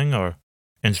same thing, or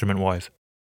instrument-wise?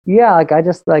 Yeah,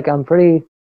 I'm pretty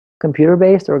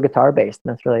computer-based or guitar-based,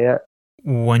 and that's really it.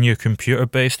 When you're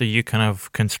computer-based, are you kind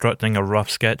of constructing a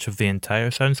rough sketch of the entire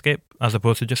soundscape as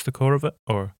opposed to just the core of it,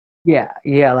 or? Yeah.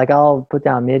 Like I'll put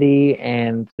down MIDI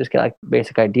and just get like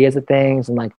basic ideas of things,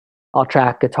 and like I'll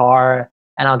track guitar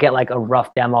and I'll get like a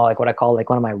rough demo, like what I call like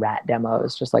one of my rat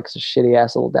demos, just like a shitty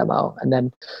ass little demo, and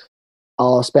then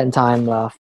I'll spend time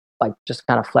like just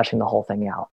kind of fleshing the whole thing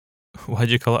out. Why'd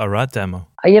you call it a rat demo?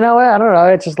 You know what? I don't know.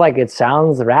 It's just like it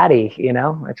sounds ratty.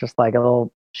 It's just like a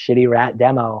little shitty rat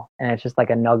demo, and it's just like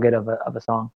a nugget of a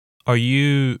song. Are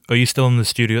you still in the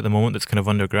studio at the moment that's kind of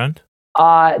underground?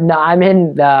 No, I'm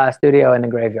in the studio in the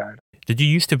graveyard. Did you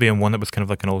used to be in one that was kind of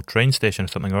like an old train station or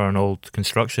something, or an old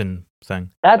construction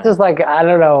thing? That's just like, I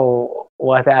don't know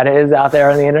what that is out there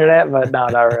on the internet, but no,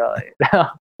 not really.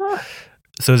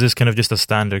 So is this kind of just a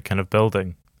standard kind of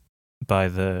building by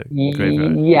the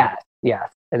graveyard?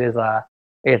 Yes. It is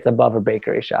it's above a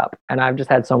bakery shop. And I've just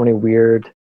had so many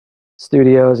weird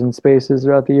studios and spaces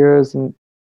throughout the years, and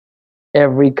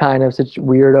every kind of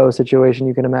weirdo situation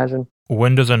you can imagine.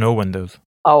 Windows or no windows?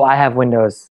 Oh, I have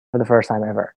windows for the first time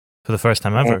ever. For the first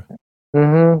time ever?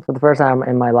 For the first time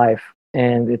in my life.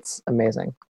 And it's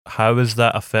amazing. How has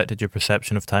that affected your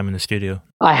perception of time in the studio?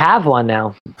 I have one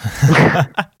now.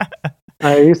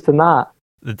 I used to not.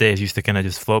 The days used to kind of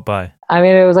just float by. I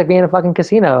mean, it was like being in a fucking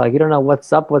casino. Like, you don't know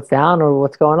what's up, what's down, or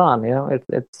what's going on. You know,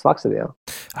 it fucks with you.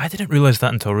 I didn't realize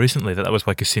that until recently, that was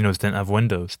why casinos didn't have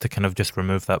windows, to kind of just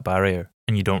remove that barrier,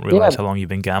 and you don't realize how long you've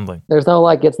been gambling. There's no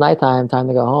like, it's nighttime, time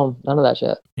to go home. None of that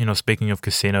shit. You know, speaking of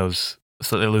casinos,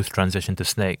 slightly loose transition to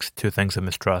snakes, two things of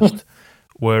mistrust.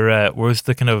 Where's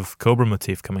the kind of cobra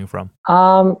motif coming from?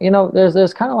 You know,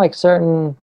 there's kind of like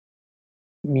certain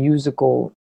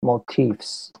musical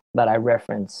motifs that I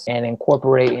reference and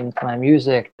incorporate into my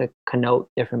music to connote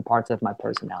different parts of my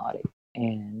personality.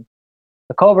 And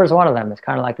the cobra is one of them. It's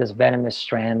kind of like this venomous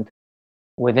strand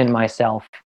within myself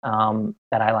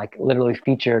that I like literally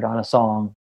featured on a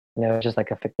song. And it was just like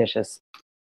a fictitious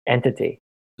entity.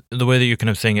 The way that you're kind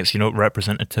of saying it's, you know,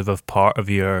 representative of part of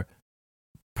your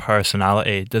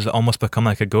personality, does it almost become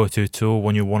like a go-to tool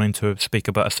when you're wanting to speak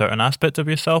about a certain aspect of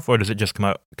yourself, or does it just come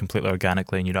out completely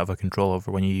organically and you don't have a control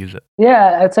over when you use it?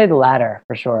 Yeah, I'd say the latter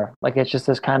for sure. Like, it's just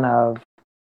this kind of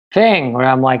thing where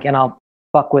I'm like, and I'll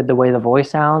fuck with the way the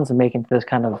voice sounds and make it this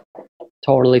kind of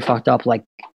totally fucked up like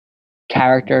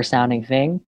character sounding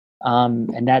thing.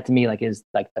 And that to me like is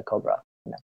like the cobra.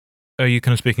 You know? Are you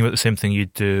kind of speaking about the same thing you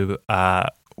do?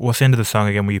 What's the end of the song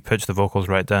again where you pitch the vocals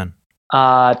right down?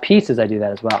 Pieces, I do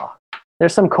that as well.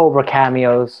 There's some Cobra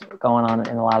cameos going on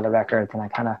in a lot of the records, and I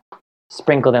kind of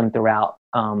sprinkle them throughout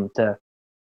to,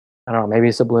 I don't know, maybe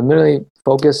subliminally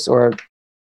focus or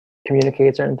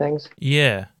communicate certain things.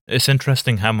 Yeah, it's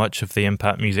interesting how much of the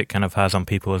impact music kind of has on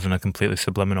people is in a completely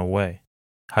subliminal way.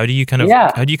 How do you kind of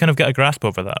get a grasp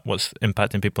over that? What's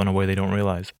impacting people in a way they don't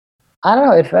realize? I don't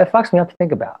know. It fucks me up to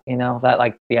think about. You know, that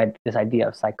like this idea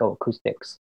of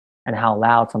psychoacoustics and how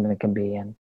loud something can be,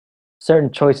 and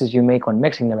certain choices you make when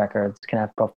mixing the records can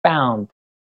have profound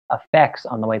effects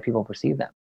on the way people perceive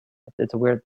them. It's a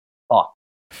weird thought.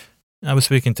 I was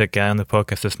speaking to a guy on the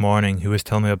podcast this morning who was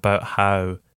telling me about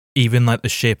how even like the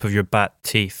shape of your back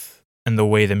teeth and the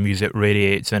way the music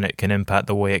radiates in it can impact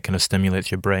the way it kind of stimulates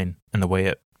your brain and the way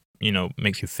it, you know,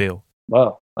 makes you feel.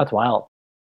 Whoa, that's wild.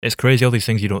 It's crazy, all these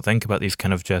things you don't think about, these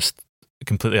kind of just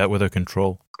completely out with their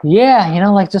control. Yeah, you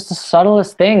know, like just the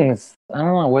subtlest things. I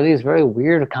don't know, we're these very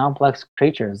weird, complex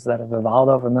creatures that have evolved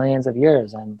over millions of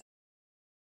years, and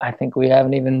I think we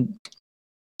haven't even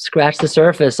scratched the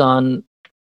surface on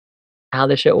how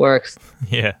this shit works.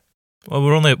 Yeah. Well,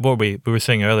 we're only, what we were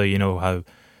saying earlier, you know, how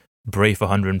brief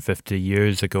 150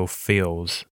 years ago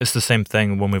feels. It's the same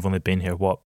thing when we've only been here,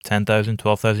 what, 10,000,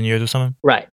 12,000 years or something?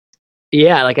 Right.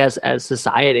 Yeah, like as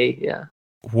society, yeah.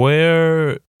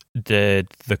 Where did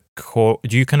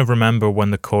do you kind of remember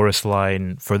when the chorus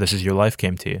line for This Is Your Life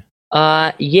came to you?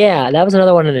 Yeah, that was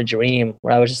another one in a dream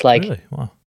where I was just like, really? Wow.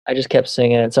 I just kept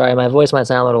singing it. Sorry, my voice might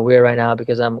sound a little weird right now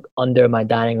because I'm under my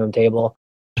dining room table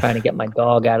trying to get my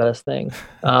dog out of this thing.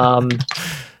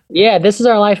 Yeah, This Is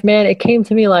Our Life, man. It came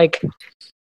to me like,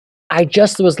 I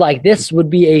just was like, this would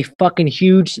be a fucking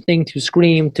huge thing to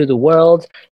scream to the world.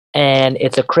 And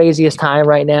it's the craziest time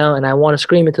right now, and I want to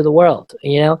scream it to the world,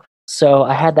 you know? So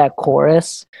I had that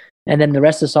chorus, and then the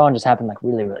rest of the song just happened like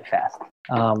really, really fast,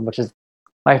 which is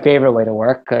my favorite way to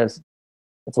work because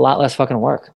it's a lot less fucking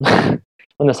work.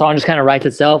 When the song just kind of writes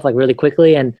itself like really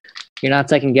quickly, and you're not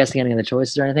second guessing any of the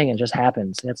choices or anything, it just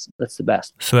happens. That's the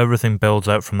best. So everything builds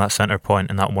out from that center point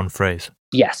in that one phrase?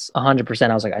 Yes, 100%.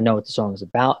 I was like, I know what the song is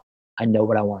about. I know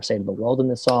what I want to say to the world in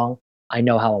this song. I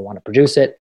know how I want to produce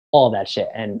it. All that shit,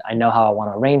 and I know how I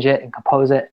want to arrange it and compose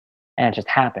it, and it just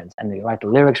happens. And you write the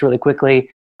lyrics really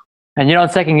quickly, and you don't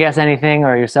second guess anything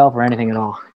or yourself or anything at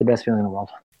all. It's the best feeling in the world.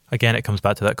 Again, it comes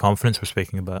back to that confidence we're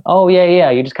speaking about. Oh yeah.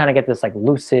 You just kind of get this like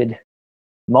lucid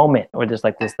moment where there's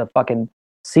like the fucking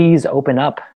seas open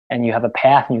up, and you have a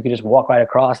path, and you can just walk right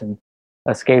across and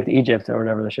escape to Egypt or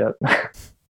whatever the shit.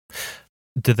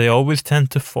 Do they always tend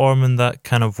to form in that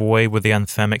kind of way with the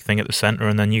anthemic thing at the center,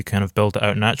 and then you kind of build it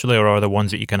out naturally, or are there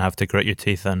ones that you kind of have to grit your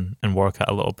teeth in and work at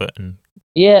a little bit? And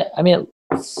yeah, I mean,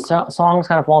 songs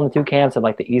kind of fall into two camps of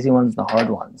like the easy ones and the hard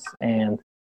ones, and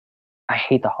I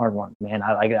hate the hard ones, man.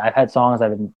 I've had songs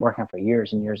I've been working on for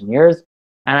years and years and years,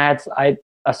 and I had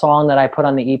a song that I put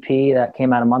on the EP that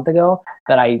came out a month ago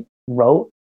that I wrote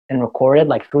and recorded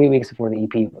like 3 weeks before the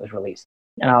EP was released,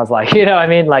 and I was like, you know what I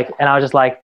mean, like, and I was just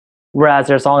like. Whereas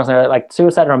there's songs like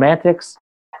Suicide Romantics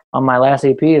on my last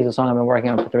EP is a song I've been working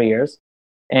on for 3 years.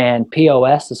 And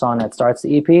POS, the song that starts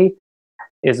the EP,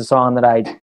 is a song that I,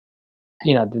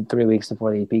 did 3 weeks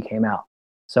before the EP came out.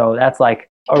 So that's like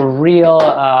a real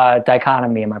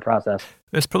dichotomy in my process.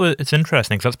 It's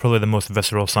interesting because that's probably the most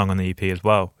visceral song on the EP as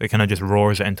well. It kind of just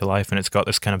roars it into life, and it's got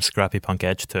this kind of scrappy punk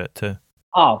edge to it too.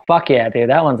 Oh, fuck yeah, dude.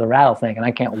 That one's a rattlesnake, and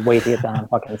I can't wait to get that on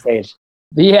fucking stage.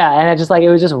 Yeah, and it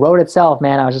just wrote itself,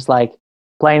 man. I was just like,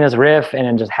 playing this riff, and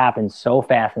it just happened so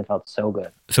fast and it felt so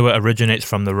good. So it originates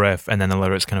from the riff, and then the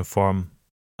lyrics kind of form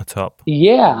atop.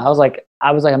 Yeah, I was like,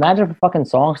 imagine if a fucking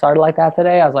song started like that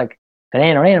today. I was like, I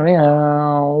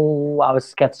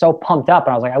get so pumped up,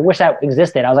 and I was like, I wish that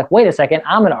existed. I was like, wait a second,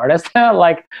 I'm an artist.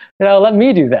 Like, let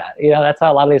me do that. That's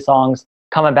how a lot of these songs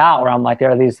come about, where I'm like,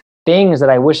 there are these things that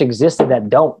I wish existed that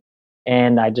don't,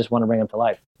 and I just want to bring them to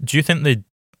life. Do you think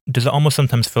does it almost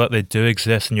sometimes feel like they do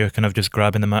exist and you're kind of just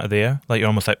grabbing them out of the air? Like you're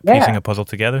almost like piecing a puzzle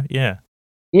together? Yeah.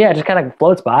 Yeah, it just kind of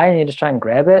floats by and you just try and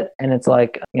grab it. And it's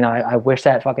like, I wish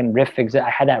that fucking riff existed.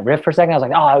 I had that riff for a second. I was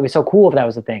like, oh, it would be so cool if that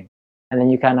was a thing. And then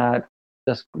you kind of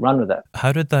just run with it.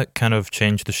 How did that kind of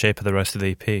change the shape of the rest of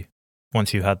the EP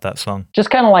once you had that song? Just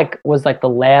kind of like was like the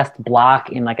last block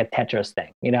in like a Tetris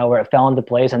thing, where it fell into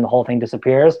place and the whole thing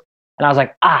disappears. And I was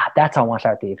like, that's how I want to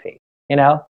start the EP,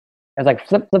 It's like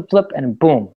flip, flip, flip, and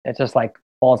boom. It just like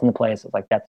falls into place. It's like,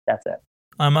 that's it.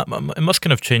 It must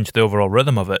kind of change the overall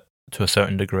rhythm of it to a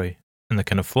certain degree and the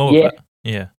kind of flow of it.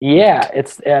 Yeah. Yeah.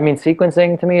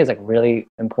 Sequencing to me is like really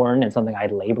important and something I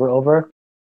labor over.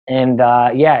 And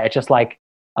it's just like,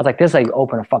 I was like, this is like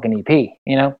open a fucking EP,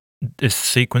 Is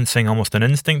sequencing almost an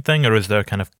instinct thing, or is there a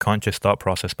kind of conscious thought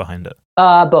process behind it?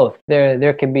 Both.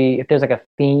 There can be, if there's like a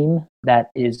theme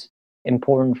that is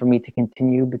important for me to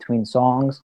continue between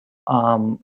songs,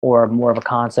 or more of a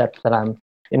concept that I'm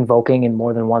invoking in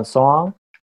more than one song,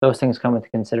 those things come into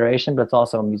consideration, but it's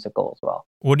also musical as well.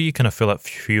 What do you kind of feel like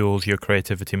fuels your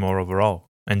creativity more overall?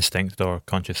 Instinct or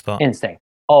conscious thought? Instinct.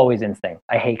 Always instinct.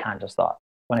 I hate conscious thought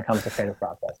when it comes to creative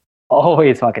process.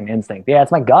 Always fucking instinct. Yeah,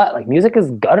 it's my gut. Like music is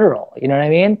guttural. You know what I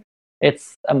mean?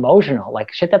 It's emotional.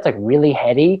 Like shit that's like really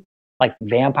heady, like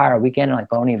Vampire Weekend and like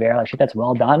Bon Iver, like shit that's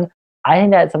well done. I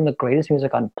think that's some of the greatest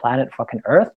music on planet fucking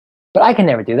Earth. But I can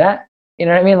never do that. You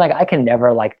know what I mean? Like I can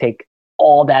never like take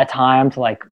all that time to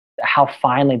like how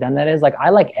finely done that is. Like I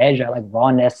like edge, I like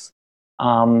rawness,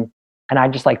 and I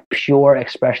just like pure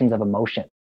expressions of emotion.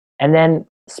 And then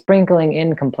sprinkling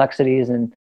in complexities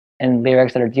and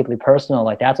lyrics that are deeply personal,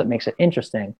 like that's what makes it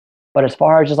interesting. But as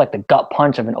far as just like the gut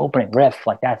punch of an opening riff,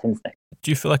 like that's instinct. Do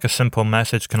you feel like a simple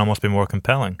message can almost be more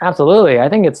compelling? Absolutely. I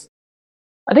think it's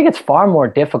far more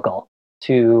difficult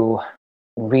to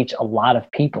reach a lot of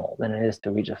people than it is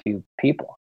to reach a few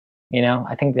people.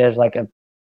 I think there's like a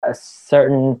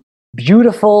certain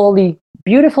beautifully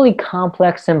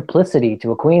complex simplicity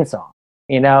to a Queen song.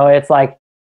 It's like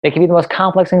they can be the most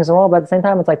complex things in the world, but at the same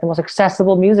time, it's like the most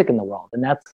accessible music in the world, and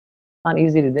that's not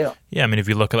easy to do. Yeah, I mean, if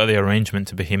you look at the arrangement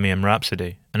to Bohemian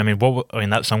Rhapsody, and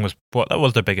that song was that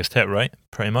was their biggest hit, right?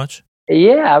 Pretty much.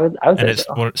 Yeah, I would and say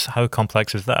so. How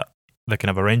complex is that? The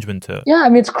kind of arrangement to it. Yeah, I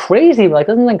mean, it's crazy, but like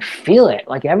doesn't like feel it.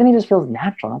 Like everything just feels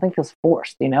natural. Nothing feels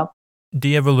forced. Do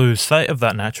you ever lose sight of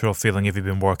that natural feeling if you've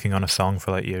been working on a song for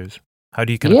like years? How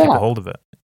do you kind of keep a hold of it?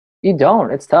 You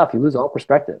don't. It's tough. You lose all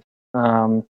perspective.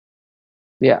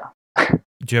 Yeah. Do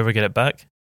you ever get it back?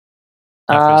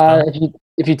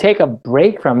 If you take a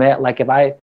break from it, like if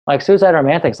I like Suicide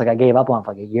Romantics, like I gave up on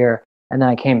for like a year, and then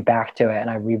I came back to it and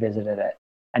I revisited it,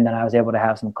 and then I was able to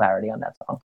have some clarity on that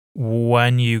song.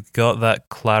 When you got that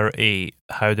clarity,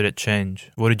 how did it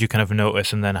change? What did you kind of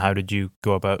notice, and then how did you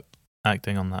go about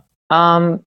acting on that?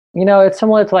 It's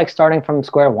similar to like starting from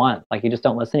square one. Like you just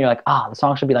don't listen. You're like, the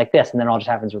song should be like this, and then it all just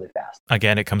happens really fast.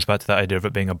 Again, it comes back to that idea of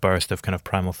it being a burst of kind of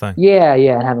primal thing. Yeah,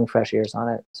 and having fresh ears on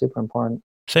it, super important.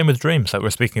 Same with dreams, like we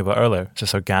were speaking about earlier. It's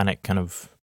this organic kind of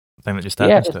thing that just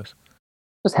happens to us.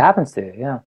 Just happens to you,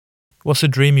 yeah. What's a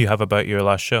dream you have about your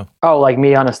last show? Oh, like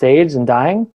me on a stage and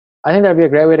dying? I think that'd be a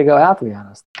great way to go out, to be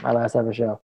honest. My last ever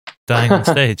show. Dying on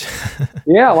stage?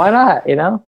 Yeah, why not,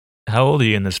 How old are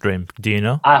you in this dream? Do you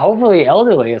know? Hopefully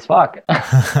elderly as fuck.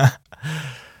 I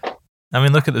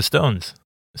mean, look at the Stones.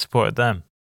 Supported them.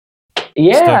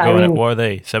 Yeah. Still going at, what are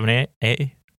they, 78,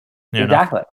 80?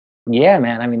 Exactly. Enough. Yeah,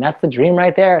 man. I mean, that's the dream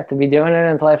right there, to be doing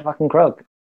it until I fucking croak.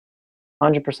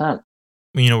 100%.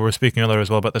 We were speaking earlier as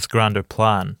well about this grander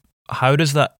plan. How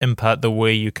does that impact the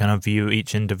way you kind of view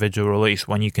each individual release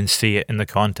when you can see it in the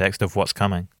context of what's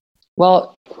coming?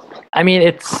 Well, I mean,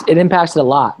 it impacts it a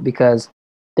lot because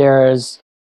there's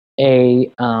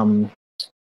an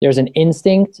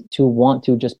instinct to want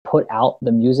to just put out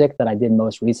the music that I did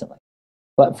most recently.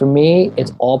 But for me,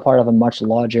 it's all part of a much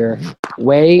larger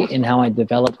way in how I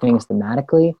develop things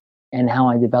thematically and how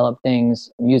I develop things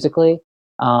musically.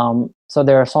 So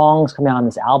there are songs coming out on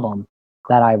this album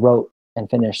that I wrote and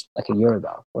finished like a year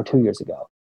ago or 2 years ago.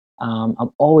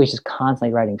 I'm always just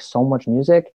constantly writing so much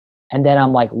music. And then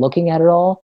I'm like looking at it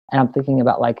all and I'm thinking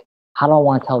about like, how do I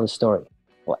want to tell the story?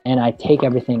 And I take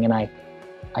everything and I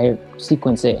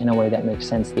sequence it in a way that makes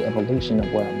sense, the evolution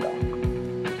of where I'm going.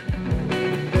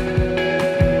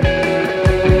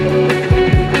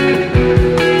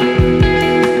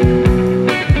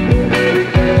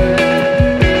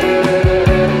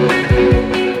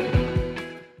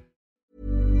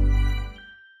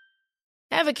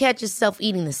 Ever catch yourself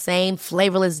eating the same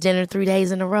flavorless dinner 3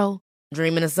 days in a row?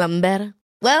 Dreaming of something better?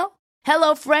 Well,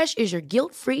 HelloFresh is your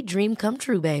guilt-free dream come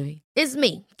true, baby. It's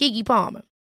me, Keke Palmer.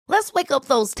 Let's wake up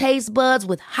those taste buds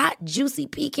with hot, juicy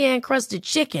pecan-crusted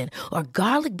chicken or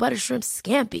garlic butter shrimp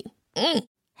scampi.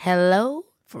 Hello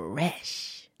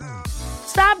Fresh.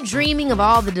 Stop dreaming of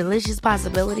all the delicious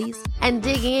possibilities and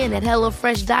dig in at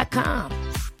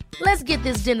HelloFresh.com. Let's get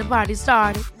this dinner party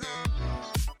started.